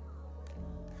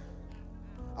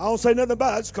 I don't say nothing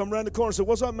about it. I just come around the corner and say,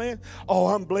 what's up, man? Oh,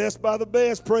 I'm blessed by the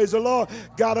best. Praise the Lord.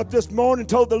 Got up this morning and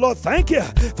told the Lord, thank you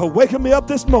for waking me up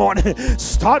this morning.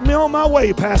 Start me on my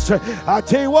way, Pastor. I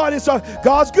tell you what,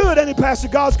 God's good, ain't he, Pastor?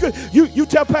 God's good. You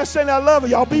tell Pastor Sandy I love her.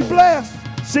 Y'all be blessed.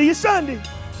 See you Sunday.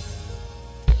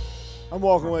 I'm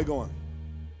walking away going,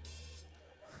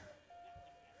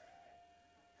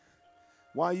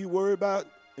 why are you worried about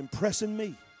impressing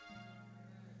me?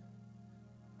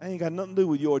 I ain't got nothing to do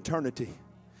with your eternity.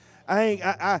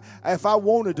 If I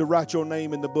wanted to write your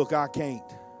name in the book, I can't.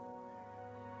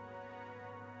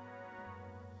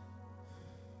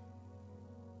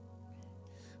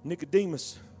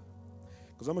 Nicodemus,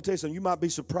 because I'm going to tell you something, you might be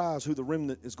surprised who the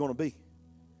remnant is going to be.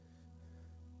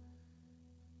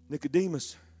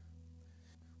 Nicodemus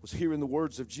was hearing the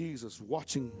words of Jesus,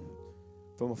 watching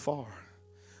from afar,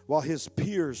 while his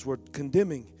peers were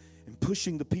condemning and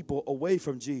pushing the people away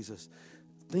from Jesus.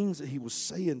 Things that he was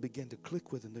saying began to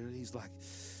click with him. He's like,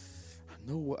 I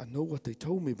know what they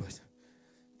told me, but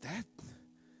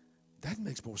that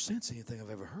makes more sense than anything I've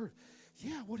ever heard.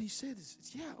 Yeah, what he said is,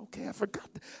 yeah, okay, I forgot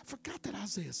that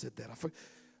Isaiah said that.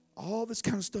 All this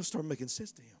kind of stuff started making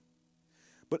sense to him.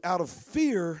 But out of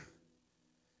fear,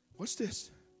 what's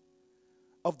this?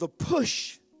 Of the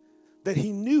push that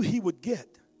he knew he would get.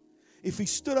 If he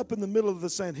stood up in the middle of the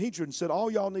Sanhedrin and said,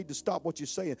 all y'all need to stop what you're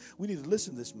saying. We need to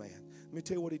listen to this man. Let me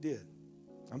tell you what he did.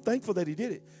 I'm thankful that he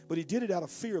did it, but he did it out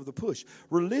of fear of the push.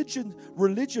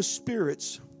 Religious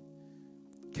spirits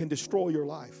can destroy your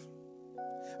life.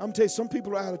 I'm going to tell you, some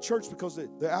people are out of church because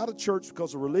they're out of church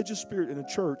because a religious spirit in a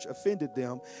church offended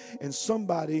them, and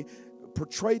somebody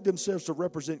portrayed themselves to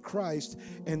represent Christ,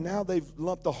 and now they've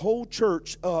lumped the whole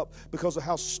church up because of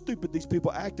how stupid these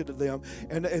people acted to them,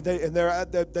 and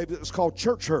it's called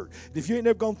church hurt. If you ain't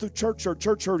never gone through church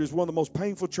hurt is one of the most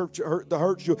painful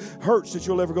hurts that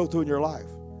you'll ever go through in your life.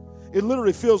 It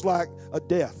literally feels like a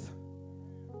death.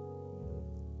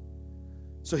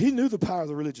 So he knew the power of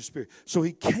the religious spirit. So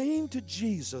he came to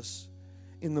Jesus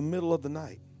in the middle of the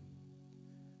night,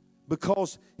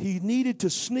 because he needed to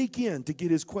sneak in to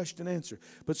get his question answered.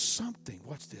 But something,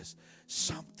 watch this,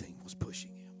 something was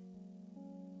pushing him.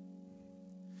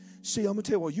 See, I'm going to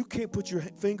tell you what, you can't put your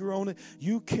finger on it.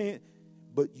 You can't,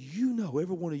 but you know,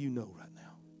 every one of you know right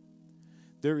now,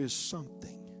 there is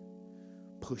something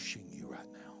pushing you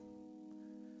right now.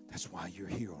 That's why you're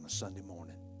here on a Sunday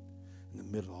morning in the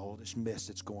middle of all this mess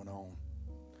that's going on.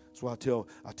 That's why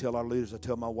I tell our leaders, I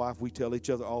tell my wife, we tell each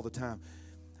other all the time,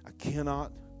 I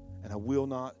cannot and I will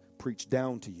not preach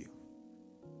down to you.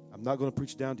 I'm not going to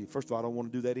preach down to you. First of all, I don't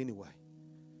want to do that anyway.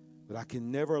 But I can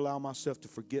never allow myself to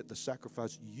forget the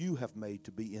sacrifice you have made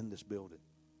to be in this building.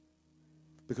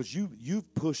 Because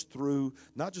you've pushed through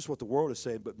not just what the world is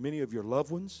saying, but many of your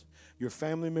loved ones, your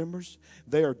family members.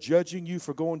 They are judging you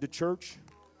for going to church.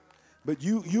 But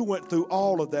you went through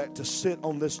all of that to sit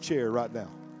on this chair right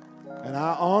now. And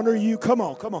I honor you. Come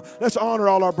on. Let's honor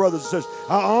all our brothers and sisters.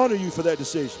 I honor you for that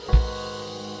decision.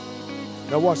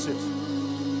 Now watch this.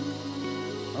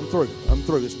 I'm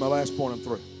through. This is my last point. I'm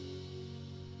through.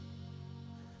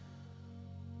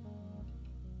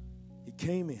 He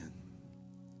came in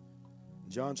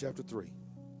John chapter 3,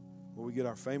 where we get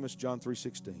our famous John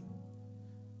 3:16.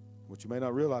 What you may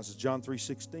not realize is John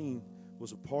 3:16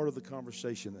 was a part of the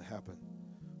conversation that happened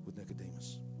with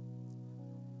Nicodemus.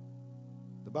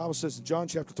 The Bible says in John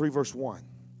chapter 3, verse 1,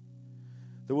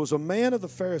 there was a man of the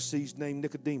Pharisees named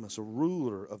Nicodemus, a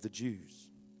ruler of the Jews.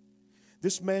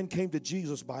 This man came to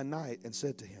Jesus by night and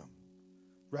said to him,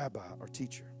 Rabbi, or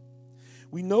teacher,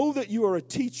 we know that you are a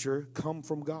teacher come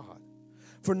from God.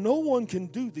 For no one can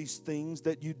do these things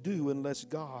that you do unless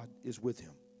God is with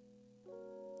him.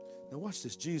 Now watch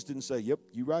this. Jesus didn't say, yep,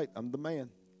 you're right, I'm the man.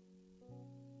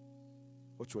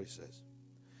 Watch what he says.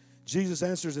 Jesus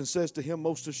answers and says to him,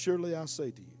 most assuredly I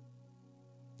say to you.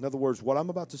 In other words, what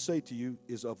I'm about to say to you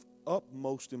is of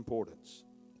utmost importance.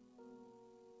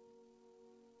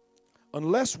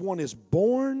 Unless one is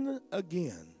born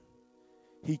again,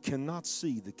 he cannot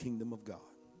see the kingdom of God.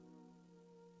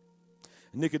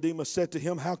 Nicodemus said to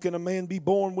him, how can a man be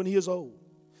born when he is old?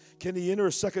 Can he enter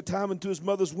a second time into his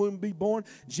mother's womb and be born?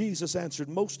 Jesus answered,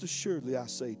 most assuredly I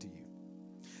say to you,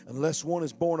 unless one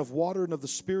is born of water and of the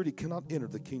Spirit, he cannot enter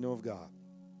the kingdom of God.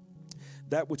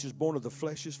 That which is born of the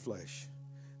flesh is flesh,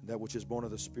 and that which is born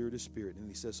of the Spirit is spirit. And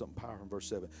he says something powerful in verse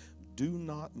 7. Do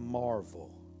not marvel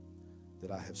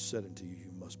that I have said unto you,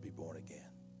 you must be born again.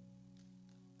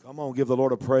 Come on, give the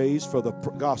Lord a praise for the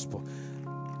gospel.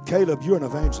 Caleb, you're an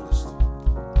evangelist.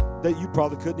 That you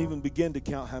probably couldn't even begin to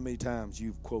count how many times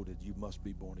you've quoted, you must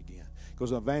be born again. Because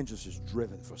an evangelist is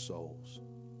driven for souls.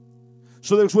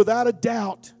 So there's without a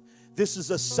doubt, this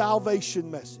is a salvation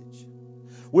message.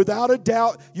 Without a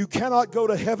doubt, you cannot go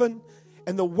to heaven,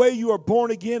 and the way you are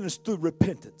born again is through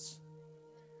repentance.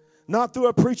 Not through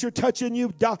a preacher touching you,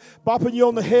 bopping you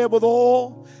on the head with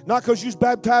oil. Not because you was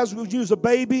baptized when you was a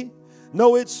baby.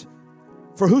 No, it's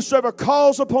for whosoever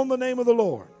calls upon the name of the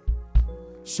Lord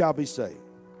shall be saved.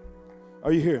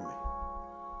 Are you hearing me?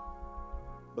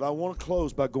 But I want to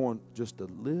close by going just a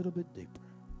little bit deeper.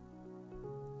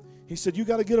 He said, you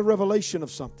got to get a revelation of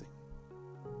something.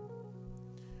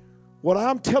 What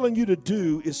I'm telling you to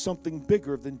do is something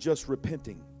bigger than just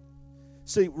repenting.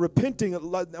 See, repenting,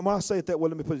 when I say it that way,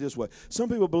 let me put it this way. Some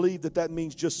people believe that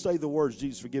means just say the words,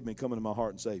 Jesus, forgive me, come into my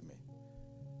heart and save me.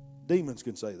 Demons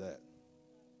can say that.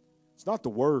 It's not the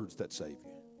words that save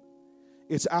you.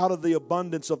 It's out of the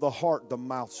abundance of the heart the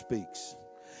mouth speaks.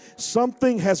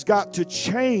 Something has got to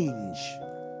change.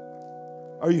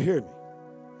 Are you hearing me?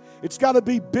 It's got to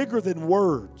be bigger than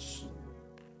words.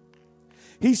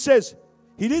 He says,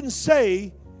 he didn't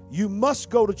say you must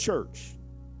go to church.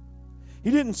 He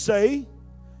didn't say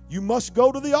you must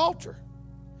go to the altar.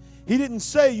 He didn't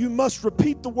say you must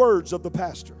repeat the words of the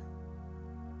pastor.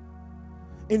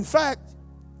 In fact,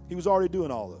 he was already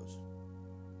doing all those.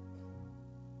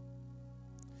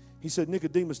 He said,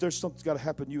 Nicodemus, there's something that's got to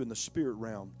happen to you in the spirit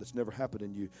realm that's never happened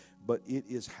in you, but it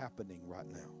is happening right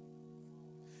now.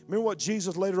 Remember what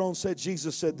Jesus later on said?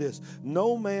 Jesus said this,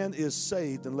 no man is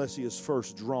saved unless he is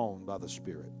first drawn by the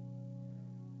Spirit.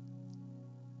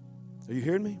 Are you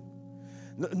hearing me?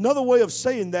 Another way of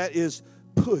saying that is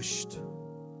pushed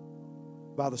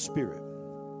by the Spirit.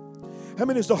 I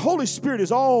mean, the Holy Spirit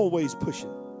is always pushing.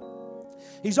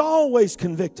 He's always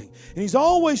convicting. And he's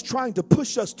always trying to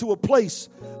push us to a place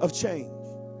of change.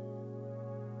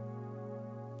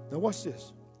 Now watch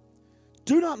this.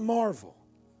 Do not marvel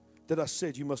that I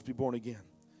said you must be born again.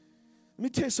 Let me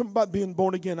tell you something about being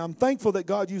born again. I'm thankful that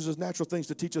God uses natural things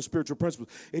to teach us spiritual principles.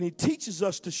 And he teaches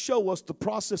us to show us the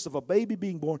process of a baby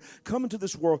being born, coming to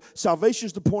this world. Salvation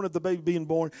is the point of the baby being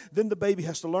born. Then the baby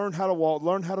has to learn how to walk,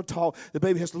 learn how to talk. The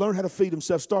baby has to learn how to feed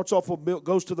himself. Starts off with milk,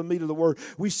 goes to the meat of the word.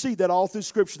 We see that all through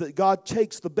Scripture, that God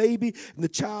takes the baby and the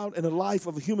child and the life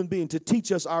of a human being to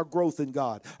teach us our growth in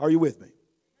God. Are you with me?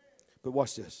 But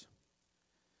watch this.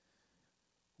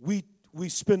 We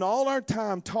spend all our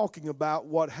time talking about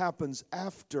what happens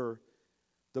after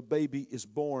the baby is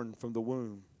born from the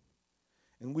womb.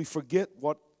 And we forget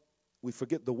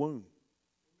the womb.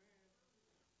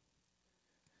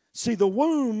 See, the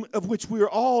womb of which we are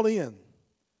all in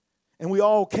and we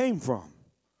all came from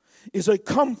is a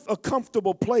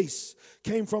comfortable place.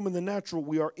 Came from in the natural,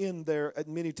 we are in there at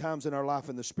many times in our life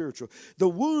in the spiritual. The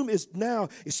womb is now,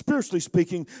 spiritually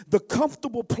speaking, the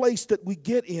comfortable place that we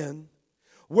get in,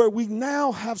 where we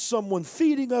now have someone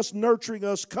feeding us, nurturing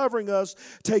us, covering us,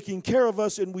 taking care of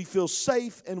us, and we feel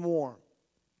safe and warm.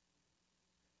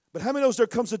 But how many knows there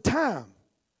comes a time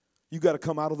you got to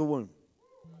come out of the womb?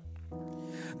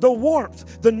 The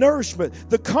warmth, the nourishment,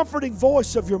 the comforting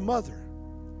voice of your mother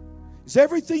is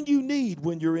everything you need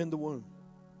when you're in the womb.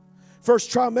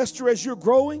 First trimester, as you're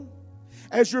growing,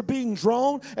 as you're being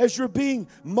drawn, as you're being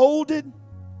molded,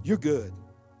 you're good.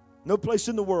 No place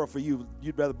in the world for you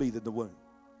you'd rather be than the womb.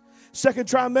 Second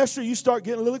trimester, you start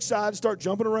getting a little excited, start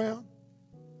jumping around,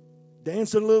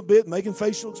 dancing a little bit, making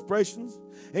facial expressions.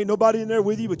 Ain't nobody in there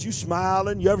with you, but you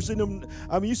smiling. You ever seen them?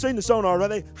 I mean, you seen the sonar, right?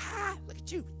 They, hi, look at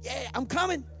you. Yeah, I'm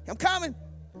coming. A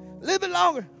little bit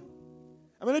longer.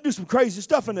 I mean, they do some crazy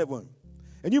stuff in that womb.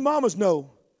 And you mamas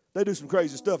know they do some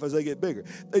crazy stuff as they get bigger.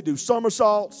 They do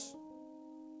somersaults.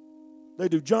 They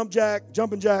do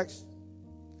jumping jacks.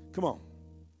 Come on.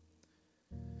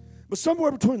 But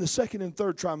somewhere between the second and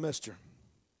third trimester,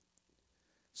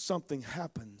 something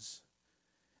happens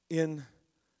in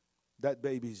that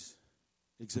baby's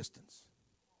existence.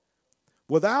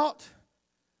 Without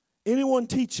anyone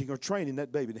teaching or training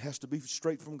that baby, it has to be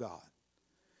straight from God.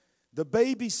 The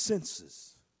baby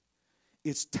senses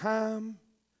it's time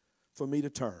for me to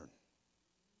turn.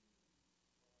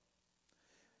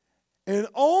 And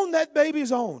on that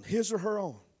baby's own, his or her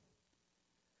own,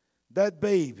 that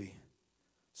baby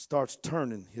starts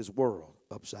turning his world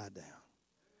upside down.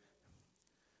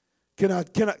 Can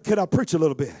I preach a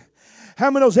little bit?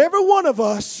 How many knows every one of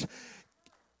us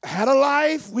had a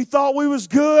life? We thought we was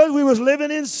good. We was living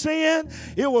in sin.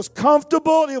 It was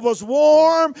comfortable. It was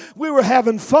warm. We were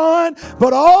having fun.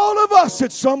 But all of us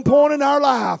at some point in our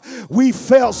life, we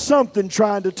felt something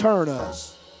trying to turn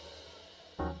us.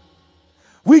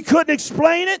 We couldn't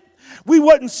explain it. We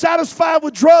wasn't satisfied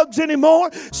with drugs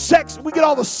anymore. Sex, we get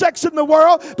all the sex in the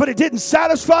world, but it didn't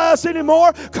satisfy us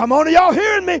anymore. Come on, are y'all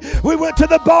hearing me? We went to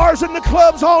the bars and the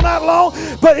clubs all night long,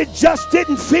 but it just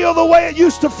didn't feel the way it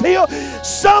used to feel.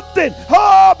 Something,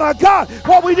 oh my God,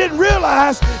 what we didn't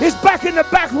realize is back in the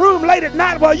back room late at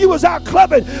night while you was out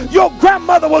clubbing, your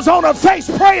grandmother was on her face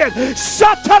praying.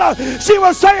 She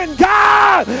was saying,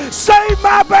 God, save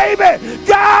my baby.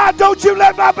 God, don't you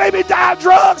let my baby die of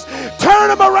drugs. Turn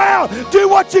him around. Do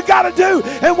what you got to do.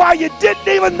 And while you didn't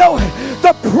even know it,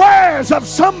 the prayers of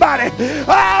somebody,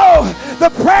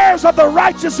 the prayers of the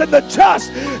righteous and the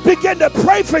just begin to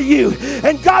pray for you.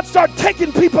 And God started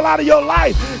taking people out of your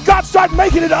life. God started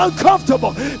making it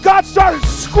uncomfortable. God started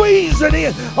squeezing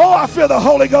in. Oh, I feel the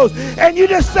Holy Ghost. And you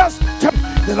just felt,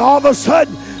 then all of a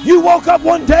sudden, you woke up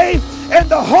one day and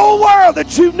the whole world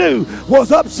that you knew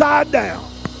was upside down.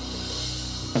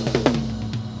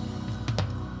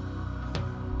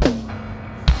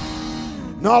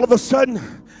 And all of a sudden,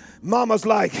 mama's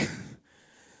like,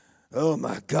 oh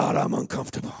my God, I'm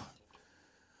uncomfortable.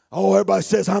 Oh, everybody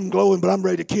says I'm glowing, but I'm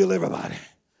ready to kill everybody.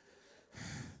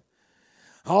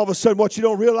 All of a sudden, what you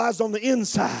don't realize on the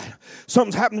inside,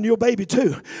 something's happening to your baby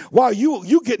too. While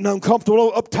you getting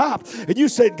uncomfortable up top, and you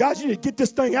said, God, you need to get this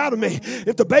thing out of me.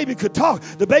 If the baby could talk,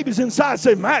 the baby's inside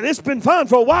saying, man, it's been fun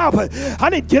for a while, but I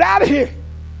need to get out of here.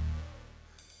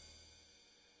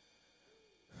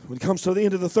 When it comes to the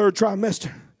end of the third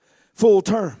trimester, full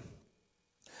term,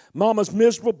 mama's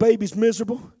miserable, baby's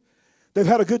miserable. They've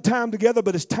had a good time together,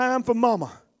 but it's time for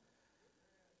mama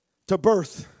to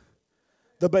birth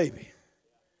the baby.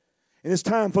 And it's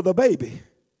time for the baby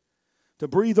to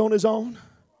breathe on his own,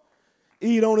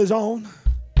 eat on his own,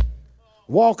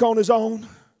 walk on his own,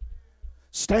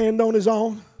 stand on his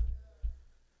own.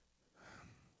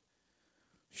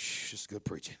 Shh, it's good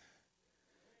preaching.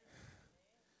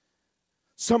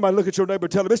 Somebody look at your neighbor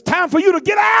and tell him, it's time for you to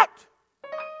get out.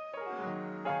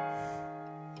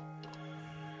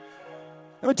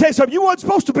 Let me tell you something. You weren't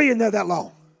supposed to be in there that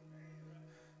long.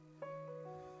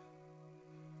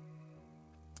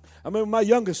 I remember my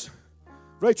youngest,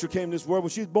 Rachel, came to this world.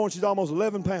 When she was born, she's almost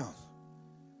 11 pounds.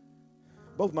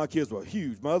 Both my kids were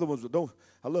huge. My other ones,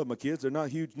 I love my kids. They're not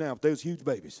huge now, but they was huge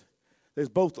babies. They was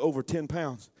both over 10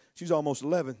 pounds. She's almost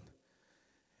 11.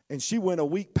 And she went a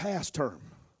week past term.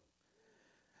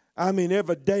 I mean,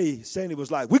 every day, Sandy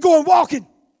was like, we're going walking.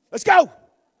 Let's go.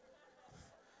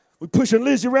 We're pushing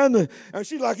Lizzie around and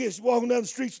she's like this, walking down the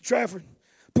streets of Trafford,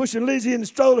 pushing Lizzie in the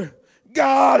stroller.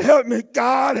 God help me,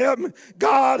 God help me,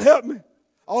 God help me.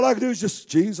 All I can do is just,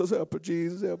 Jesus help her,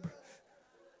 Jesus help her.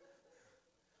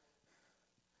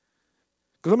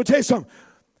 Because let me tell you something.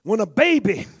 When a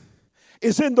baby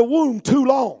is in the womb too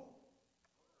long,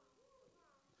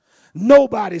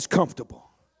 nobody's comfortable.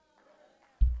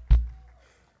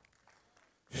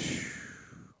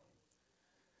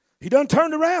 He done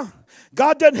turned around.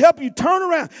 God doesn't help you turn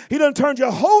around. He done turned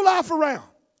your whole life around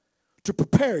to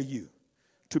prepare you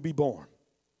to be born.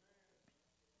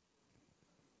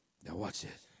 Now watch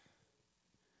this.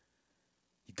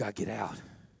 You got to get out.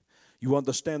 You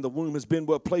understand the womb has been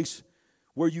a place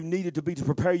where you needed to be to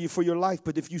prepare you for your life.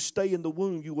 But if you stay in the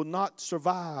womb, you will not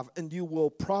survive, and you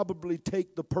will probably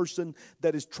take the person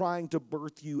that is trying to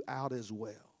birth you out as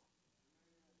well.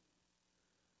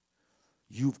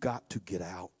 You've got to get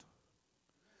out.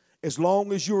 As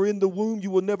long as you're in the womb,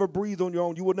 you will never breathe on your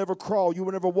own. You will never crawl. You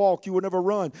will never walk. You will never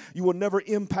run. You will never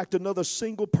impact another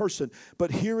single person.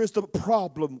 But here is the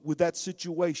problem with that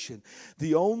situation.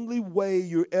 The only way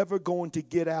you're ever going to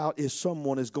get out is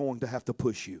someone is going to have to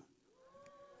push you.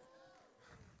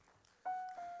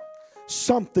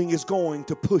 Something is going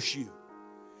to push you.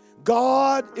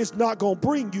 God is not going to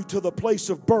bring you to the place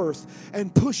of birth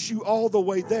and push you all the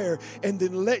way there and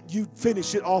then let you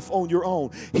finish it off on your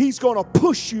own. He's going to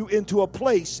push you into a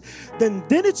place. Then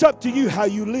it's up to you how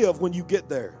you live when you get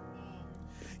there.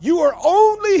 You are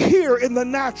only here in the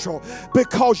natural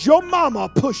because your mama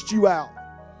pushed you out.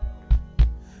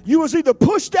 You was either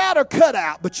pushed out or cut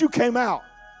out, but you came out.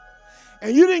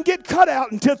 And you didn't get cut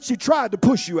out until she tried to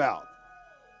push you out.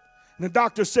 And the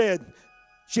doctor said,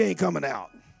 she ain't coming out.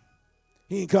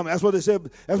 He ain't coming. That's what they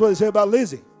said about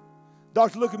Lizzie.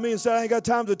 Doctor looked at me and said, I ain't got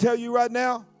time to tell you right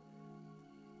now.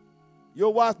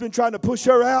 Your wife's been trying to push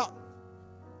her out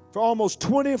for almost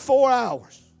 24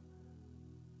 hours.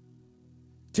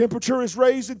 Temperature is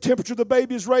raising. Temperature of the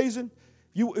baby is raising.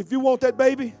 If you want that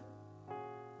baby,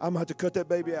 I'm going to have to cut that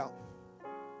baby out.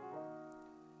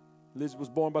 Lizzie was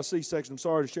born by C-section. I'm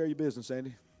sorry to share your business,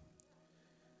 Andy.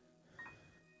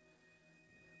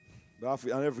 But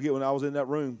I'll never forget when I was in that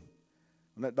room.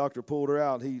 When that doctor pulled her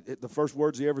out, the first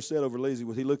words he ever said over Lizzie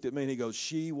was he looked at me and he goes,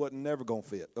 she wasn't never going to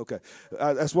fit. Okay.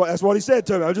 That's what he said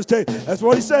to me. I'll just tell you. That's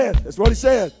what he said. That's what he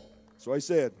said. That's what he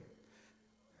said.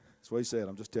 That's what he said.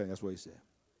 I'm just telling you. That's what he said.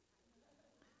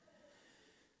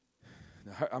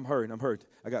 Now, I'm hurrying.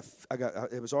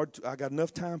 It was hard. I got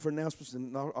enough time for announcements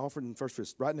and offering and first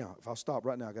fruits. Right now, if I'll stop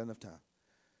right now, I got enough time.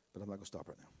 But I'm not going to stop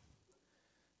right now.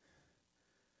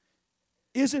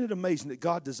 Isn't it amazing that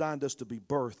God designed us to be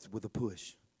birthed with a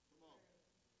push?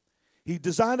 He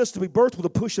designed us to be birthed with a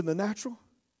push in the natural,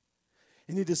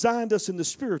 and He designed us in the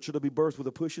spiritual to be birthed with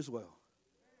a push as well.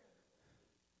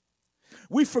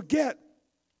 We forget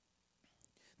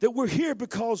that we're here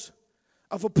because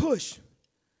of a push.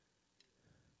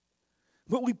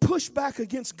 But we push back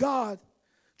against God,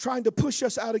 trying to push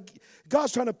us out.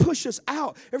 God's trying to push us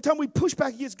out. Every time we push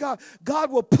back against God,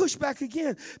 God will push back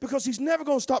again because He's never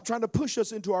going to stop trying to push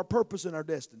us into our purpose and our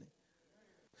destiny.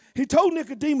 He told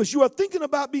Nicodemus, you are thinking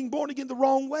about being born again the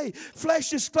wrong way.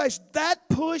 Flesh is flesh. That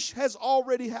push has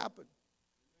already happened.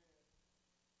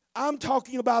 I'm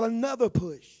talking about another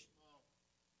push.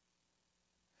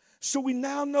 So we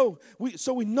now know, we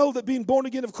know that being born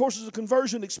again, of course, is a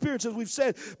conversion experience, as we've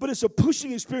said, but it's a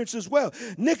pushing experience as well.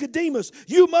 Nicodemus,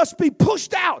 you must be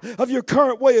pushed out of your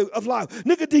current way of life.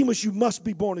 Nicodemus, you must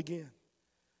be born again.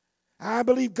 I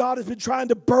believe God has been trying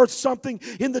to birth something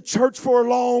in the church for a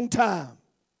long time.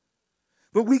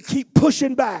 But we keep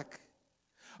pushing back.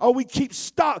 Or we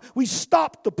stop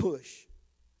the push.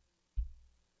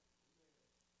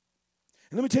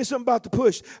 And let me tell you something about the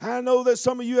push. I know that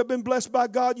some of you have been blessed by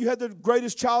God. You had the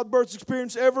greatest childbirth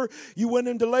experience ever. You went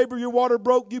into labor, your water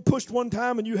broke, you pushed one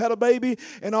time and you had a baby,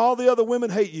 and all the other women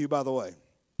hate you, by the way.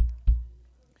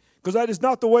 Because that is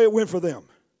not the way it went for them.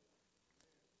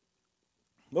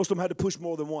 Most of them had to push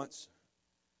more than once.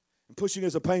 And pushing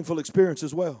is a painful experience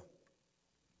as well.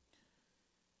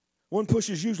 One push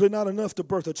is usually not enough to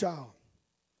birth a child.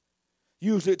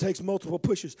 Usually it takes multiple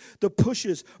pushes. The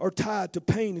pushes are tied to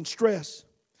pain and stress.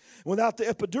 Without the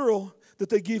epidural that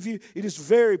they give you, it is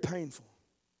very painful.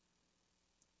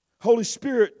 Holy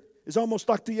Spirit is almost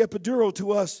like the epidural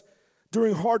to us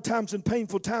during hard times and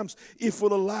painful times if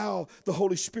we'll allow the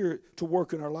Holy Spirit to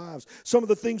work in our lives. Some of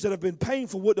the things that have been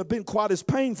painful wouldn't have been quite as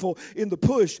painful in the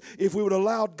push if we would have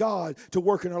allowed God to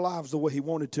work in our lives the way He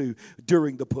wanted to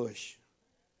during the push.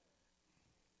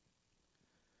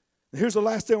 Here's the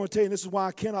last thing I want to tell you, and this is why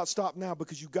I cannot stop now,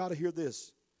 because you've got to hear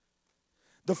this.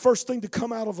 The first thing to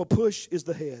come out of a push is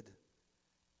the head,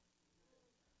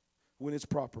 when it's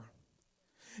proper.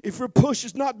 If your push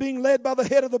is not being led by the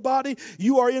head of the body,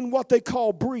 you are in what they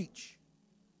call breach.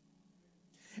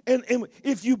 And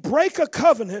if you break a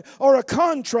covenant or a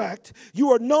contract,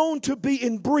 you are known to be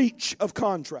in breach of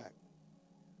contract.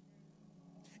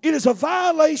 It is a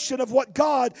violation of what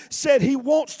God said He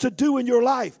wants to do in your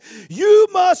life. You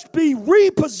must be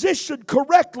repositioned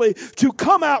correctly to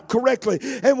come out correctly.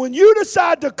 And when you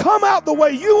decide to come out the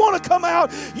way you want to come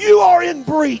out, you are in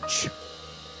breach.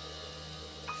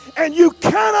 And you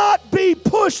cannot be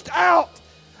pushed out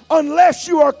unless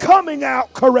you are coming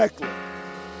out correctly.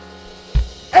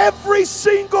 Every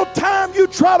single time you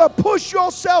try to push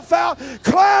yourself out,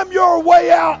 climb your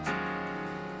way out,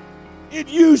 it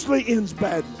usually ends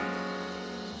badly.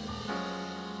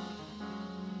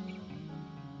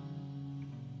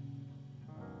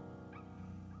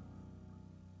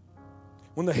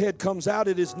 When the head comes out,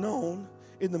 it is known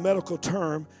in the medical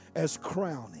term as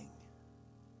crowning.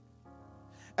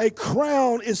 A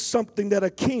crown is something that a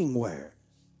king wears.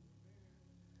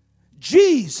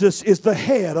 Jesus is the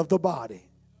head of the body.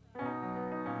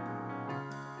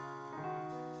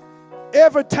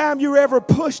 Every time you're ever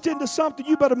pushed into something,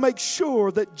 you better make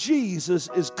sure that Jesus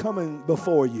is coming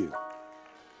before you.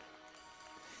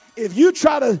 If you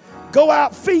try to go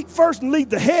out feet first and leave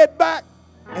the head back,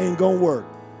 ain't gonna work.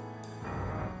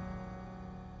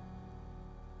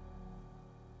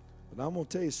 But I'm gonna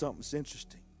tell you something that's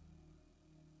interesting.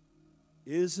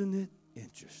 Isn't it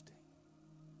interesting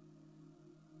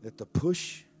that the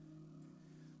push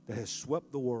that has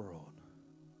swept the world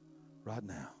right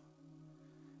now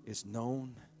is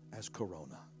known as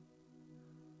corona?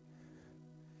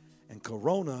 And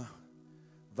corona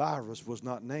virus was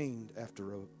not named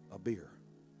after a beer.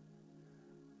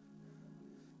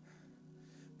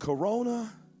 Coronavirus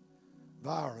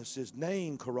is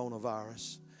named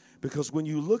coronavirus because when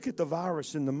you look at the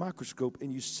virus in the microscope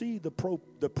and you see the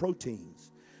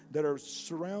proteins that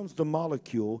surrounds the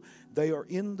molecule, they are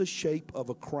in the shape of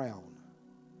a crown.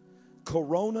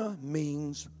 Corona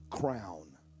means crown.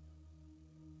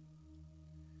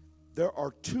 There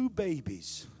are 2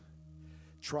 babies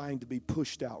trying to be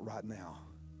pushed out right now.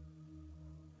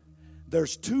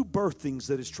 There's 2 birthings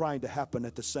that is trying to happen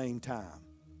at the same time.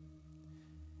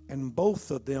 And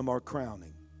both of them are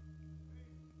crowning.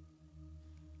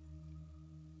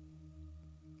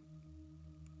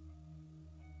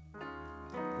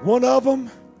 One of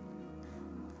them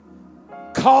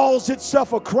calls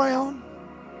itself a crown,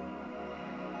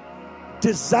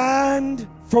 designed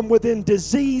from within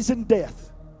disease and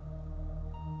death.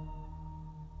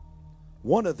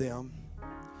 One of them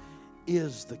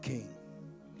is the king.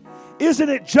 Isn't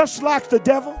it just like the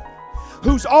devil,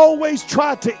 who's always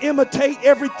tried to imitate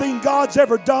everything God's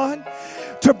ever done,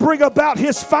 to bring about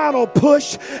his final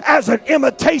push as an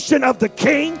imitation of the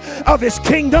king of his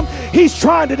kingdom? He's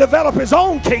trying to develop his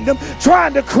own kingdom,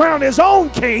 trying to crown his own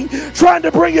king, trying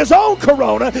to bring his own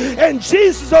corona. And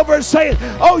Jesus is over saying,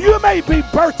 oh, you may be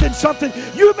birthing something,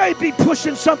 you may be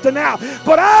pushing something out,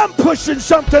 but I'm pushing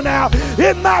something out.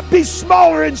 It might be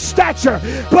smaller in stature,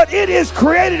 but it is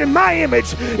created in my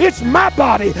image. It's my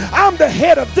body. I'm the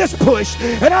head of this push,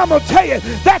 and I'm going to tell you,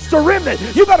 that's the remnant.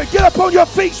 You got to get up on your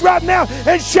feet right now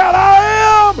and shout,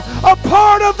 I am a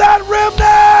part of that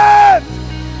remnant.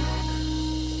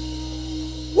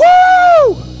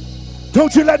 Woo!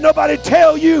 Don't you let nobody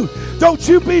tell you. Don't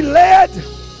you be led.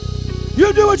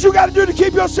 You do what you got to do to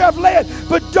keep yourself led,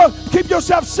 but don't keep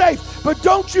yourself safe. But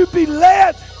don't you be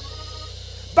led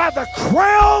by the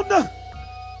crown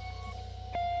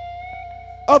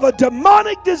of a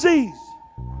demonic disease.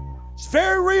 It's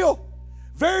very real,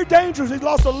 very dangerous. It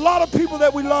lost a lot of people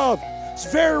that we love. It's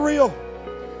very real.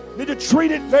 Need to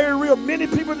treat it very real. Many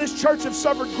people in this church have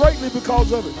suffered greatly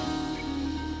because of it.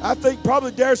 I think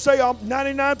probably dare say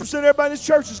 99% of everybody in this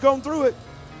church has gone through it.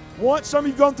 Once, some of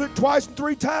you have gone through it twice and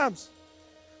 3 times.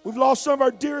 We've lost some of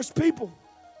our dearest people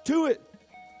to it.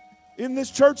 In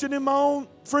this church and in my own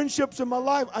friendships in my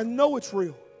life, I know it's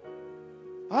real.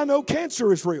 I know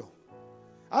cancer is real.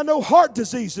 I know heart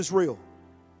disease is real.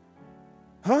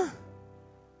 I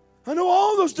know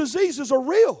all those diseases are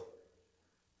real.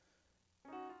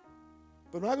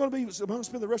 But am I going to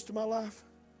spend the rest of my life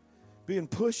being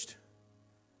pushed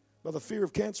by the fear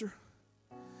of cancer?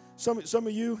 Some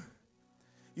of you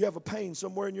have a pain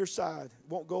somewhere in your side. It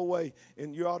won't go away.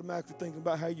 And you're automatically thinking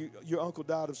about how your uncle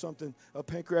died of something, of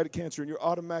pancreatic cancer. And you're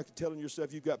automatically telling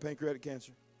yourself you've got pancreatic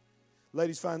cancer.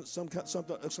 Ladies find some kind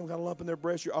of lump in their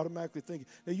breast. You're automatically thinking,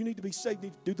 now you need to be safe. You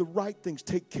need to do the right things.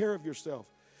 Take care of yourself.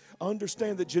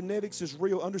 Understand that genetics is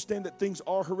real. Understand that things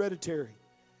are hereditary.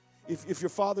 If your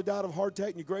father died of a heart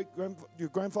attack and your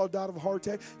grandfather died of a heart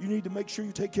attack, you need to make sure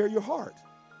you take care of your heart.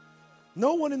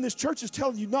 No one in this church is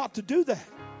telling you not to do that.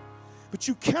 But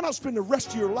you cannot spend the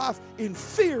rest of your life in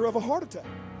fear of a heart attack.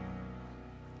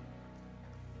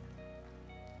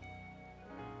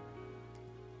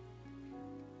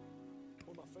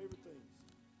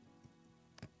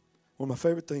 One of my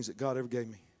favorite things that God ever gave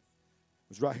me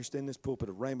was right here standing in this pulpit,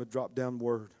 a rhema drop down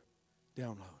word,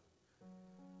 download.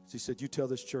 He said, you tell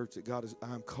this church that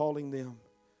I'm calling them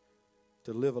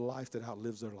to live a life that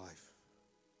outlives their life.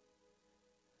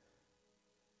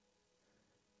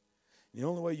 The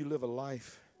only way you live a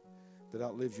life that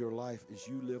outlives your life is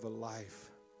you live a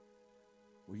life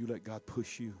where you let God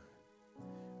push you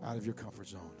out of your comfort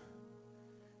zone.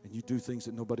 And you do things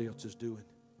that nobody else is doing.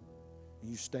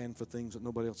 And you stand for things that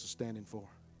nobody else is standing for.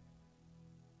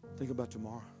 Think about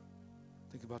tomorrow.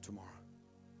 Think about tomorrow.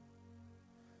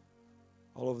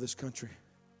 All over this country.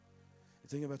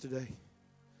 Think about today.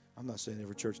 I'm not saying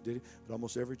every church did it, but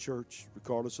almost every church,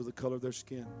 regardless of the color of their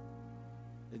skin,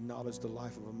 acknowledged the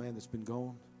life of a man that's been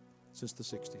gone since the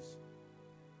 60s. Has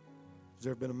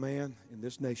there been a man in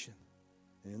this nation,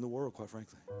 and in the world, quite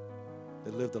frankly,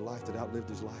 that lived a life that outlived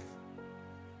his life?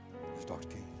 It's Dr.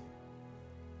 King.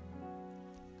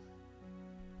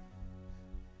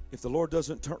 If the Lord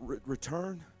doesn't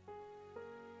return,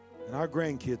 and our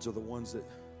grandkids are the ones that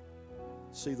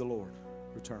see the Lord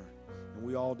return, and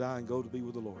we all die and go to be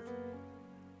with the Lord,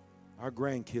 our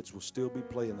grandkids will still be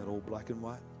playing that old black and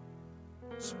white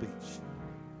speech.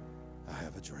 I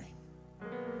have a dream.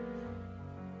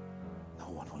 No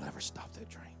one will ever stop that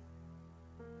dream.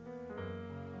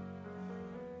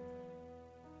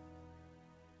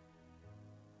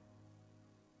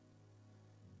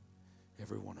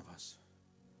 Every one of us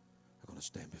are going to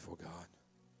stand before God,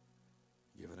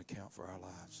 give an account for our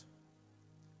lives.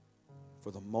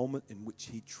 for the moment in which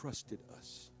he trusted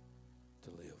us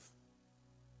to live.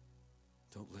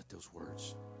 Don't let those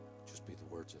words just be the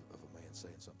words of a man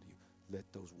saying something to you.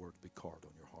 Let those words be carved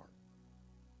on your heart.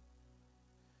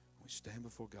 When we stand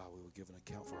before God, we will give an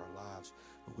account for our lives,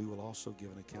 but we will also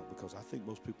give an account, because I think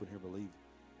most people in here believe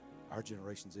our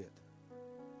generation's it.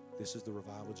 This is the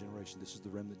revival generation. This is the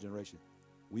remnant generation.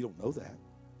 We don't know that.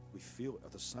 We feel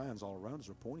it. The signs all around us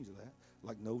are pointing to that,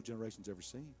 like no generation's ever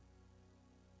seen.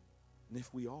 And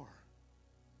if we are,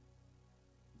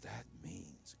 that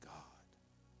means God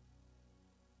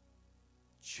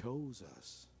chose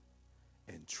us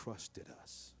and trusted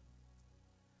us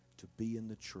to be in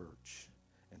the church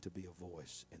and to be a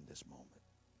voice in this moment.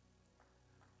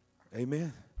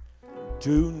 Amen.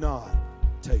 Do not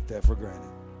take that for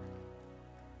granted.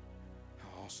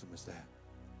 How awesome is that?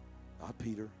 Not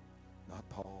Peter, not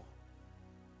Paul,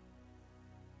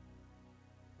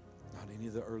 not any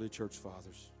of the early church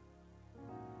fathers,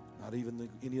 not even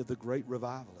any of the great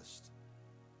revivalists.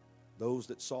 Those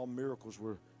that saw miracles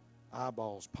where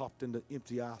eyeballs popped into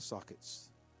empty eye sockets,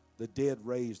 the dead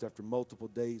raised after multiple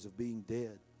days of being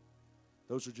dead.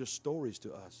 Those are just stories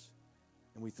to us.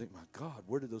 And we think, my God,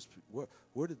 where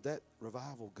did that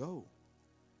revival go?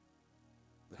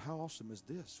 But how awesome is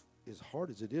this? As hard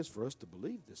as it is for us to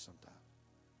believe this sometimes,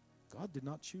 God did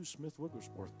not choose Smith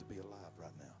Wigglesworth to be alive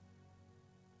right now.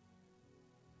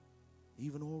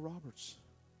 Even Oral Roberts.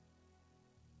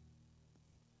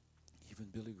 Even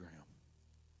Billy Graham.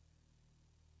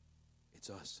 It's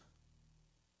us.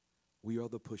 We are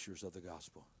the pushers of the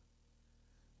gospel.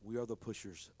 We are the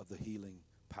pushers of the healing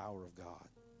power of God.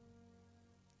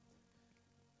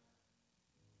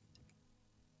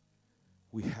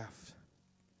 We have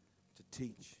to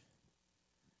teach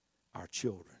our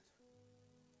children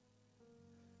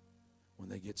when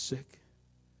they get sick,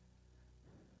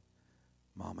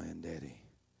 Mama and Daddy,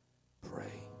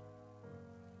 pray.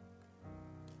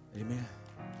 Amen.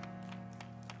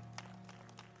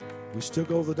 We still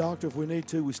go to the doctor if we need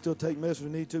to. We still take medicine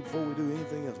if we need to. Before we do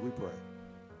anything else, we pray.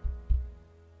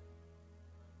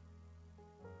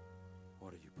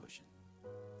 What are you pushing?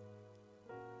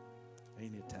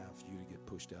 Ain't it time for you to get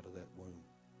pushed out of that womb?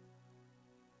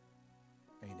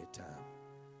 Ain't it time?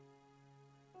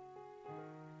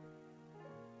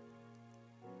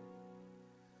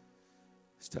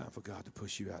 It's time for God to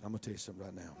push you out. I'm going to tell you something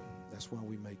right now. That's why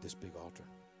we made this big altar.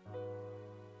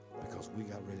 Because we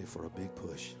got ready for a big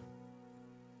push.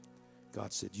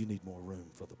 God said, you need more room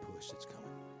for the push that's coming.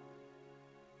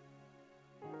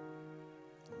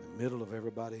 In the middle of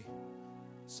everybody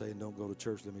saying don't go to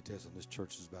church, let me tell you something. This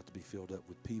church is about to be filled up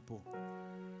with people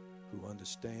who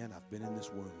understand I've been in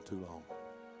this womb too long.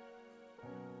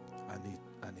 I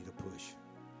need a push.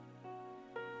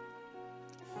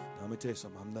 Now, let me tell you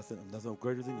something. I'm nothing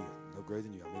greater than you. No greater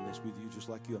than you. I'm in this with you just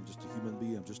like you. I'm just a human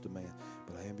being. I'm just a man.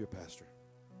 But I am your pastor.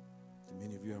 To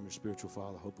many of you, I'm your spiritual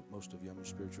father. I hope that most of you, I'm your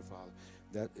spiritual father.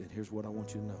 And here's what I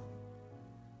want you to know.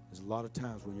 There's a lot of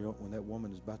times when that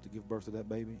woman is about to give birth to that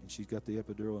baby and she's got the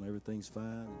epidural and everything's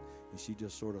fine and she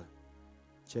just sort of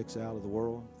checks out of the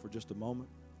world for just a moment.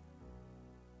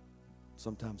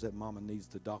 Sometimes that mama needs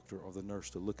the doctor or the nurse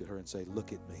to look at her and say,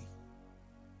 look at me.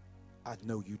 I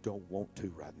know you don't want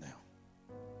to right now,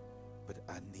 but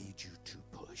I need you to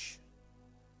push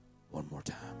one more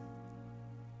time.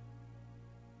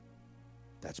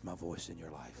 That's my voice in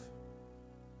your life.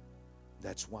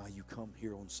 That's why you come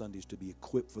here on Sundays, to be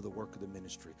equipped for the work of the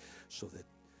ministry, so that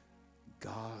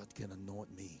God can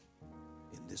anoint me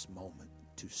in this moment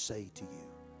to say to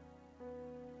you,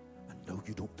 I know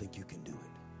you don't think you can do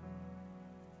it,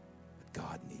 but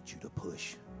God needs you to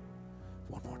push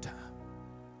one more time.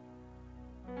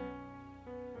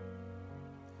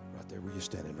 Right there where you're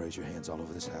standing, raise your hands all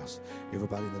over this house.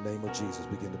 Everybody, in the name of Jesus,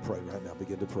 begin to pray right now.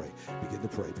 Begin to pray. Begin to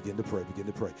pray. Begin to pray. Begin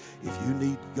to pray. If you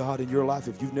need God in your life,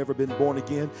 if you've never been born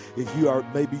again, if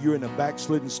maybe you're in a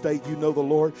backslidden state, you know the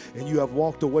Lord, and you have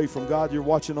walked away from God, you're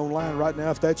watching online right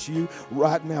now. If that's you,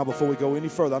 right now, before we go any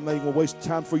further, I'm not even going to waste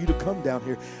time for you to come down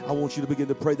here. I want you to begin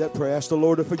to pray that prayer. Ask the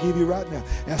Lord to forgive you right now.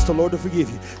 Ask the Lord to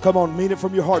forgive you. Come on, mean it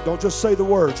from your heart. Don't just say the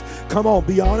words. Come on,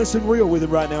 be honest and real with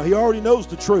Him right now. He already knows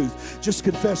the truth. Just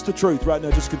confess the truth right now.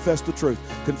 Just confess the truth.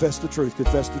 Confess the truth.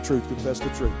 Confess the truth. Confess the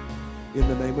truth. In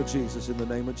the name of Jesus. In the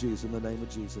name of Jesus. In the name of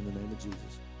Jesus. In the name of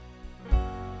Jesus.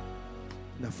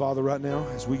 Now, Father, right now,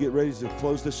 as we get ready to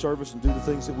close this service and do the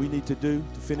things that we need to do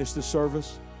to finish this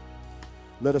service,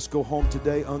 let us go home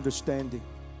today understanding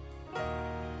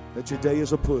that today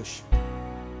is a push.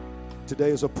 Today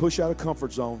is a push out of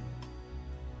comfort zone.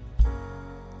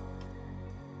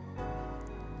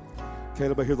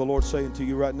 Caleb, I hear the Lord saying to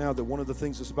you right now that one of the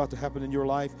things that's about to happen in your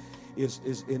life is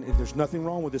and there's nothing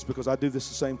wrong with this because I do this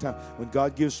the same time. When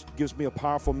God gives me a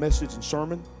powerful message and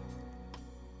sermon,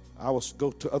 I will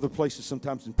go to other places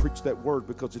sometimes and preach that word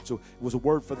because it was a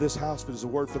word for this house, but it's a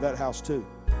word for that house too.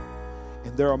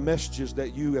 And there are messages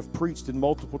that you have preached in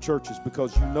multiple churches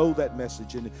because you know that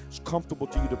message and it's comfortable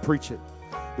to you to preach it.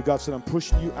 But God said, I'm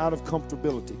pushing you out of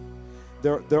comfortability.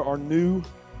 There are new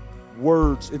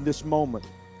words in this moment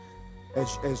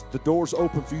as the doors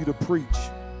open for you to preach.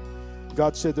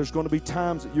 God said there's going to be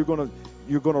times that you're going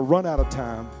to run out of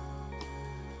time.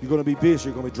 You're going to be busy.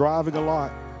 You're going to be driving a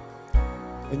lot.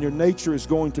 And your nature is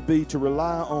going to be to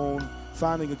rely on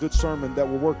finding a good sermon that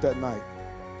will work that night.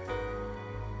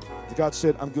 God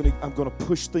said, I'm going to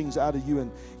push things out of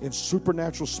you in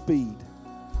supernatural speed.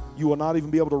 You will not even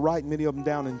be able to write many of them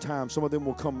down in time. Some of them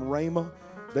will come rhema.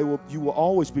 You will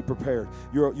always be prepared.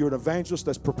 You're an evangelist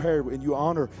that's prepared, and you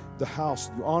honor the house.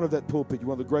 You honor that pulpit. You're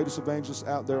one of the greatest evangelists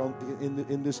out there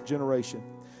in this generation.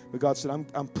 But God said,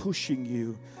 I'm pushing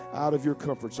you out of your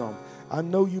comfort zone. I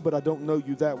know you, but I don't know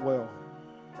you that well.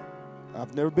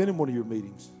 I've never been in one of your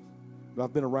meetings, but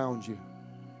I've been around you.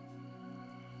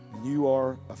 And you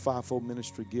are a fivefold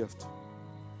ministry gift.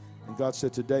 And God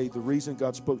said today, the reason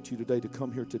God spoke to you today to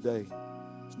come here today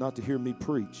is not to hear me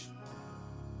preach,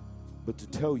 but to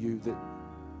tell you that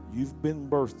you've been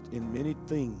birthed in many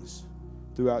things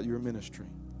throughout your ministry,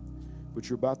 but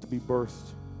you're about to be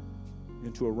birthed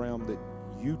into a realm that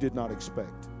you did not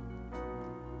expect.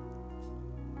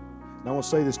 And I want to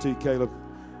say this to you, Caleb.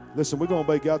 Listen, we're going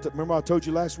to obey God. Remember I told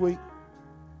you last week?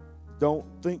 Don't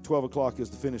think 12 o'clock is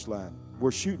the finish line.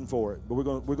 We're shooting for it, but we're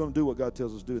going to do what God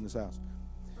tells us to do in this house.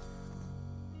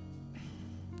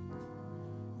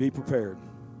 Be prepared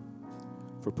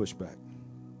for pushback.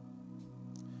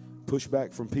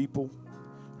 Pushback from people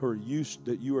who are used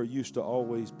to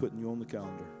always putting you on the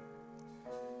calendar.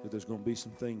 That there's going to be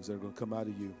some things that are going to come out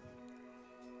of you.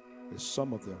 There's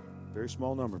some of them, very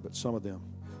small number, but some of them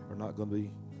are not going to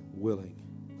be willing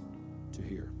to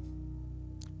hear.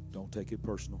 Don't take it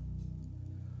personal.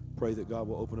 Pray that God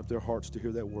will open up their hearts to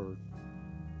hear that word.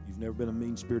 You've never been a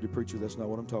mean-spirited preacher. That's not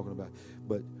what I'm talking about.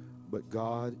 But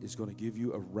God is going to give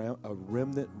you a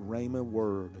remnant rhema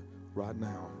word right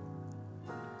now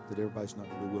that everybody's not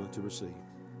going to be willing to receive.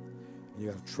 And you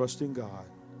got to trust in God.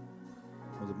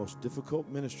 One of the most difficult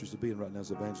ministries to be in right now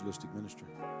is evangelistic ministry,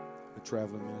 a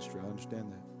traveling ministry. I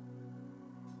understand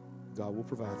that. God will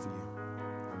provide for you.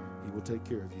 He will take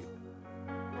care of you.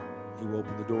 He will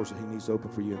open the doors that He needs to open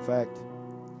for you. In fact,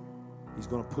 He's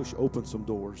going to push open some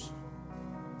doors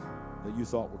that you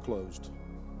thought were closed.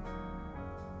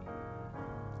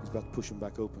 He's about to push them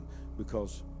back open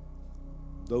because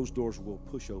those doors will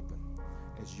push open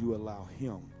as you allow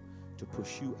Him to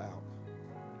push you out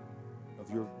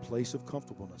of your place of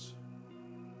comfortableness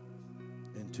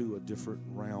into a different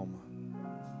realm.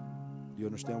 Do you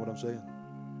understand what I'm saying?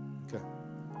 Okay.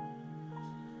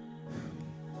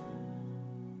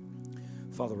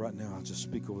 Father, right now, I just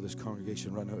speak over this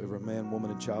congregation right now, every man,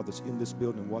 woman, and child that's in this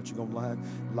building watching online,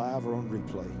 live or on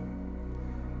replay,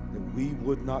 that we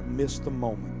would not miss the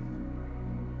moment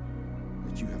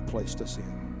that you have placed us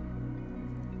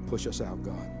in. Push us out,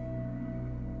 God.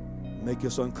 Make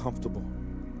us uncomfortable.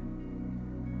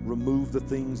 Remove the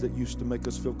things that used to make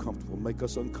us feel comfortable. Make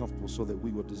us uncomfortable so that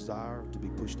we will desire to be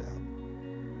pushed out,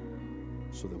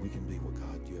 so that we can be what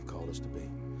God you have called us to be.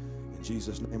 In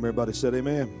Jesus' name, everybody said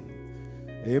amen.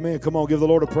 Amen. Come on, give the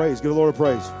Lord a praise. Give the Lord a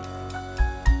praise.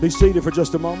 Be seated for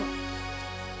just a moment.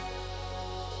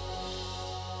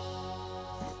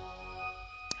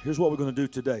 Here's what we're going to do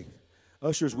today.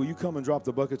 Ushers, will you come and drop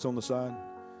the buckets on the side?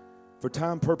 For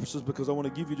time purposes, because I want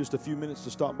to give you just a few minutes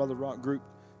to stop by the Rock Group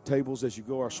tables as you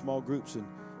go our small groups and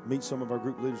meet some of our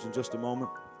group leaders in just a moment.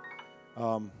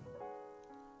 What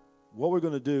we're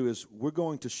going to do is we're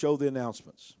going to show the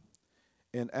announcements.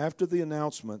 And after the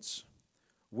announcements,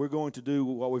 we're going to do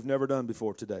what we've never done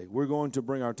before today. We're going to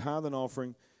bring our tithe and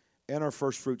offering and our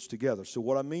first fruits together. So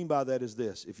what I mean by that is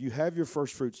this. If you have your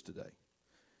first fruits today,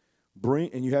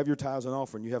 and you have your tithes and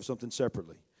offering, you have something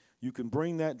separately. You can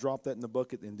bring that, drop that in the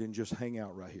bucket, and then just hang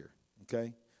out right here,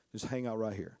 okay? Just hang out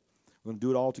right here. We're going to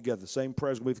do it all together. The same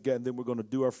prayers going to be together, and then we're going to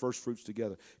do our first fruits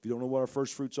together. If you don't know what our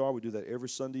first fruits are, we do that every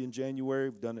Sunday in January.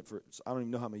 We've done it for, I don't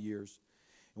even know how many years.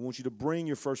 I want you to bring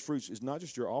your first fruits. It's not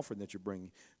just your offering that you're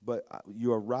bringing, but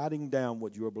you are writing down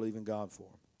what you are believing God for.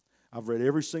 I've read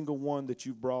every single one that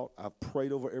you've brought. I've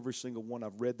prayed over every single one.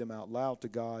 I've read them out loud to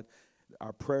God.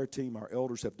 Our prayer team, our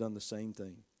elders have done the same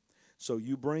thing. So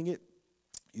you bring it,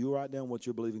 You write down what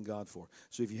you're believing God for.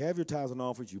 So if you have your tithes and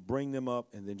offerings, you bring them up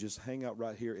and then just hang out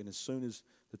right here. And as soon as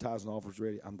the tithes and offerings are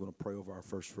ready, I'm going to pray over our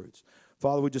first fruits.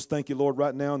 Father, we just thank you, Lord,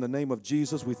 right now in the name of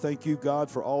Jesus. We thank you, God,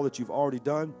 for all that you've already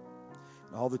done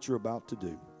and all that you're about to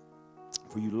do.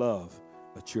 For you love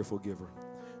a cheerful giver.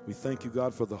 We thank you,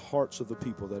 God, for the hearts of the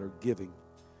people that are giving.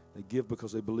 They give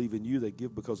because they believe in you. They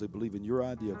give because they believe in your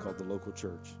idea called the local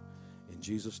church. In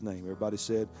Jesus' name. Everybody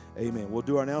said amen. We'll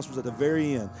do our announcements at the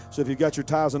very end. So if you've got your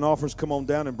tithes and offerings, come on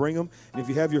down and bring them. And if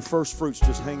you have your first fruits,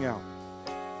 just hang out.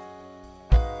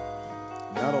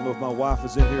 Now, I don't know if my wife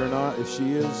is in here or not. If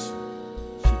she is,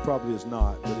 she probably is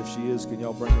not. But if she is, can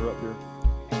y'all bring her up here?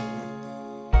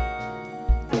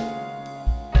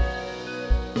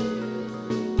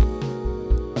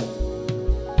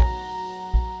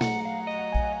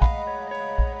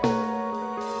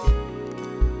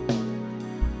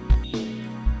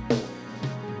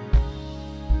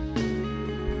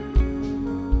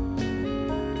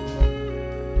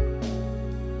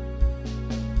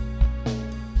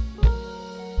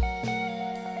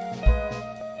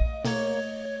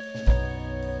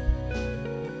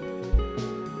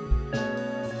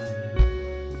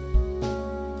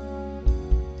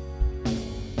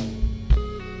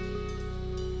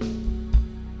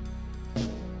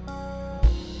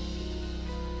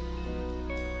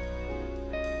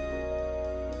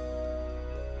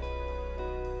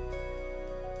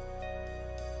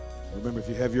 Remember, if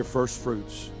you have your first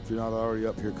fruits, if you're not already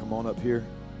up here, come on up here.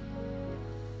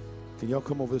 Can y'all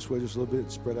come over this way just a little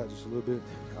bit, spread out just a little bit?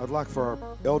 I'd like for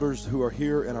our elders who are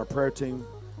here and our prayer team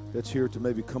that's here to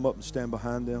maybe come up and stand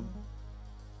behind them.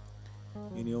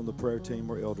 Any on the prayer team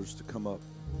or elders to come up.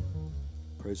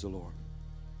 Praise the Lord.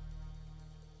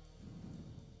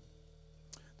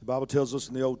 The Bible tells us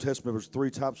in the Old Testament there's 3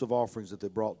 types of offerings that they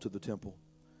brought to the temple.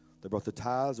 They brought the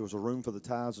tithes. There was a room for the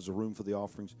tithes. There was a room for the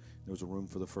offerings. There was a room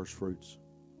for the first fruits.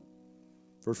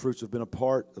 First fruits have been a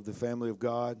part of the family of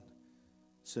God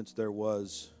since there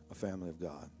was a family of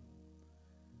God.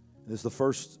 And it's the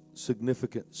first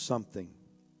significant something.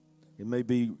 It may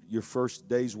be your first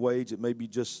day's wage. It may be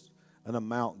just an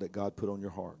amount that God put on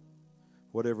your heart.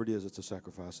 Whatever it is, it's a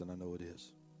sacrifice, and I know it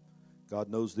is. God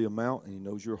knows the amount, and He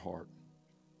knows your heart.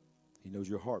 He knows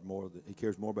your heart more. He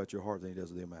cares more about your heart than He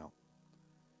does the amount.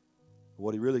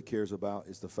 What He really cares about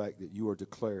is the fact that you are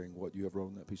declaring what you have wrote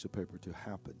on that piece of paper to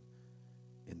happen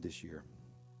in this year.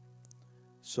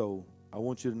 So I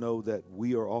want you to know that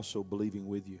we are also believing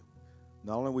with you.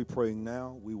 Not only are we praying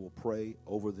now, we will pray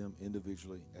over them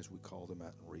individually as we call them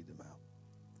out and read them out.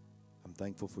 I'm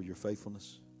thankful for your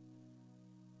faithfulness.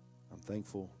 I'm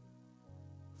thankful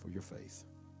for your faith.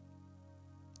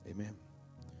 Amen.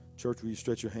 Church, will you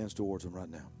stretch your hands towards them right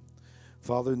now?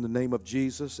 Father, in the name of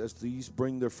Jesus, as these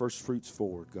bring their first fruits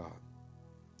forward, God,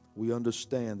 we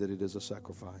understand that it is a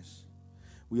sacrifice.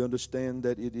 We understand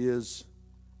that it is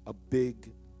a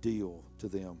big deal to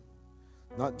them.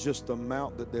 Not just the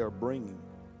amount that they are bringing,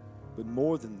 but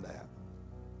more than that,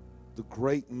 the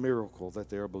great miracle that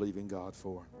they are believing God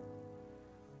for.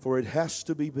 For it has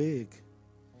to be big.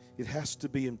 It has to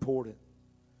be important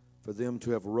for them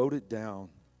to have wrote it down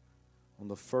on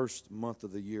the first month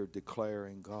of the year,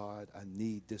 declaring, God, I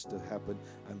need this to happen.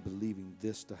 I'm believing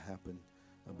this to happen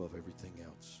above everything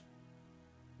else.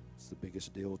 It's the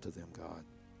biggest deal to them, God.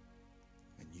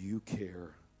 And you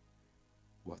care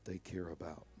what they care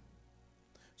about.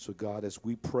 So, God, as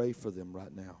we pray for them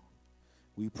right now,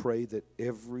 we pray that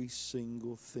every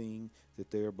single thing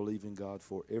that they are believing God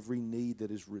for, every need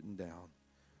that is written down,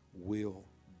 will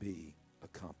be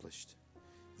accomplished.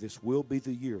 This will be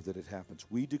the year that it happens.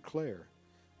 We declare,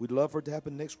 we'd love for it to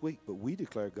happen next week, but we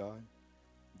declare, God,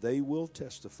 they will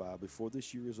testify before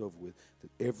this year is over with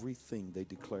that everything they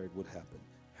declared would happen,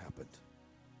 happened.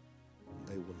 And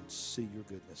they will see your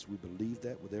goodness. We believe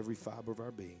that with every fiber of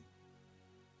our being.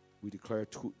 We declare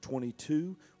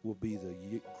 22 will be the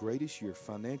greatest year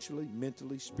financially,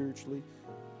 mentally, spiritually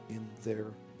in their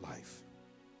life.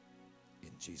 In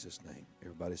Jesus' name.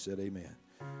 Everybody said amen.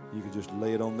 You can just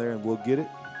lay it on there and we'll get it.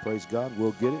 Praise God,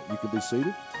 we'll get it. You can be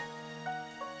seated.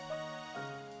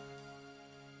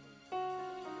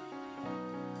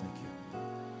 Thank you.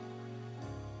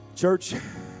 Church,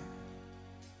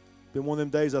 been one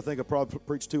of them days I think I probably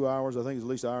preached 2 hours. I think it's at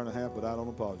least an hour and a half, but I don't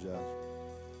apologize.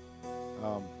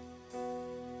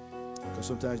 Because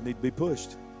sometimes you need to be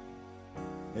pushed.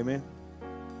 Amen.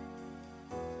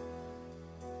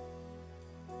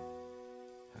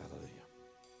 Hallelujah.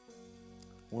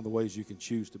 One of the ways you can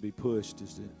choose to be pushed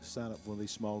is to sign up for one of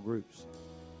these small groups.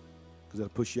 Because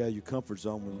that'll push you out of your comfort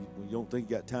zone. When you don't think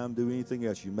you got time to do anything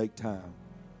else, you make time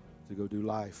to go do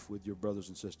life with your brothers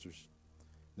and sisters.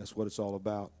 And that's what it's all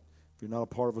about. If you're not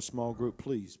a part of a small group,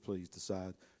 please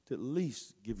decide to at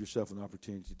least give yourself an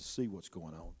opportunity to see what's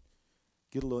going on.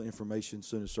 Get a little information as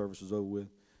soon as service is over with.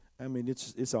 I mean,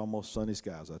 it's almost sunny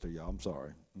skies out there, y'all. I'm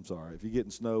sorry. If you're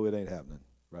getting snow, it ain't happening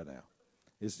right now.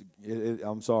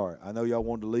 I'm sorry. I know y'all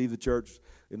wanted to leave the church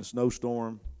in a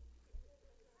snowstorm.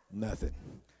 Nothing.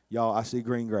 Y'all, I see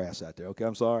green grass out there, okay?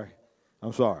 I'm sorry.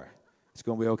 It's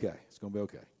going to be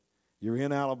okay. You're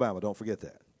in Alabama. Don't forget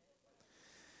that.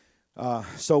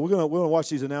 So we're gonna watch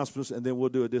these announcements, and then we'll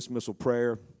do a dismissal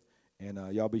prayer.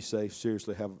 And y'all be safe.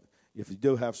 Seriously, if you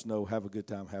do have snow, have a good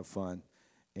time, have fun.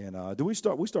 And we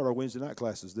start our Wednesday night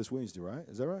classes this Wednesday, right?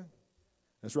 Is that right?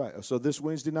 That's right. So this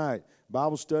Wednesday night,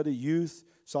 Bible study, youth,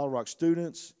 Solid Rock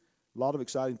students, a lot of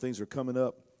exciting things are coming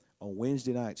up on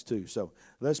Wednesday nights too. So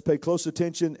let's pay close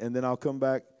attention, and then I'll come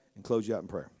back and close you out in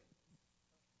prayer.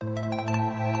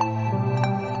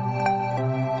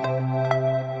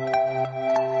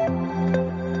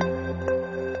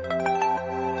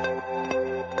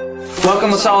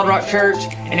 Welcome to Solid Rock Church,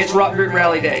 and it's Rock Group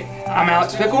Rally Day. I'm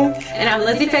Alex Pickle. And I'm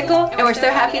Lizzie Pickle, and we're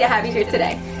so happy to have you here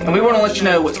today. And we want to let you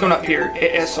know what's going up here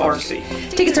at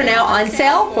SRC. Tickets are now on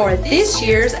sale for this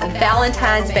year's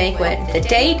Valentine's Banquet. The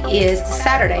date is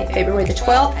Saturday, February the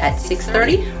 12th at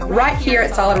 6:30, right here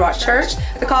at Solid Rock Church.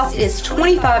 The cost is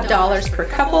 $25 per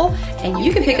couple, and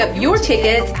you can pick up your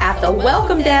tickets at the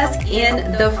welcome desk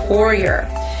in the foyer.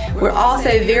 We're also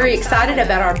very excited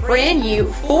about our brand new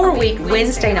 4-week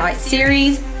Wednesday night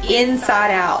series,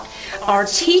 Inside Out. Our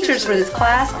teachers for this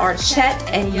class are Chet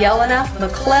and Yelena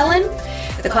McClellan.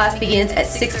 The class begins at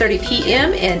 6:30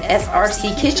 p.m. in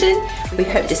SRC Kitchen. We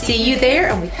hope to see you there,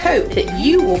 and we hope that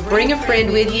you will bring a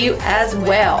friend with you as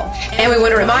well. And we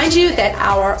want to remind you that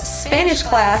our Spanish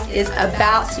class is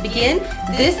about to begin.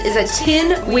 This is a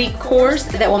 10-week course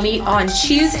that will meet on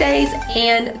Tuesdays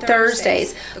and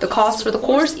Thursdays. The cost for the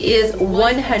course is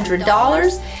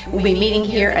 $100. We'll be meeting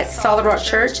here at Solid Rock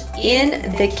Church in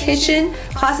the kitchen.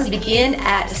 Classes begin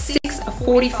at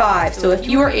 6:45. So if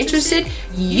you are interested,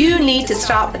 you need to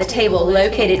stop at the table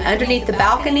located underneath the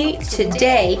balcony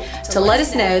today to let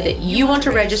us know that you want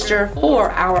to register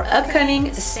for our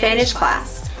upcoming Spanish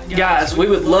class. Guys, we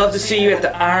would love to see you at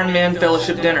the Iron Men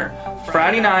Fellowship Dinner,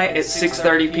 Friday night at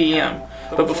 6:30 p.m.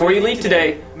 But before you leave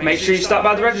today, make sure you stop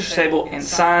by the register table and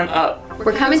sign up.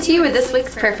 We're coming to you with this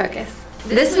week's prayer focus.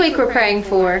 This week we're praying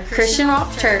for Christian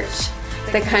Rock Church,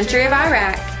 the country of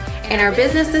Iraq, and our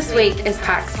business this week is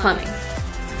Pax Plumbing.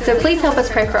 So please help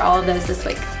us pray for all of those this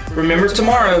week. Remember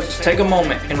tomorrow to take a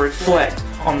moment and reflect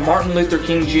on Martin Luther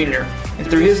King Jr. and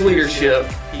through his leadership,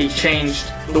 he changed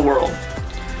the world.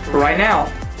 But right now,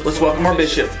 let's welcome our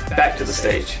bishop back to the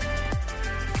stage.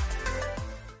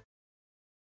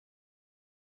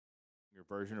 Your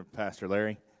version of Pastor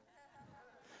Larry.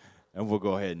 And we'll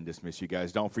go ahead and dismiss you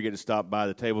guys. Don't forget to stop by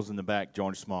the tables in the back,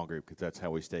 join a small group, because that's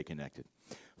how we stay connected.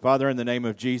 Father, in the name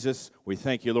of Jesus, we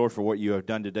thank you, Lord, for what you have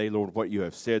done today, Lord, what you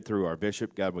have said through our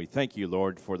bishop. God, we thank you,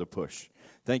 Lord, for the push.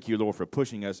 Thank you, Lord, for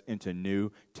pushing us into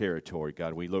new territory.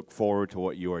 God, we look forward to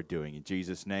what you are doing. In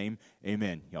Jesus' name,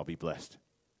 amen. Y'all be blessed.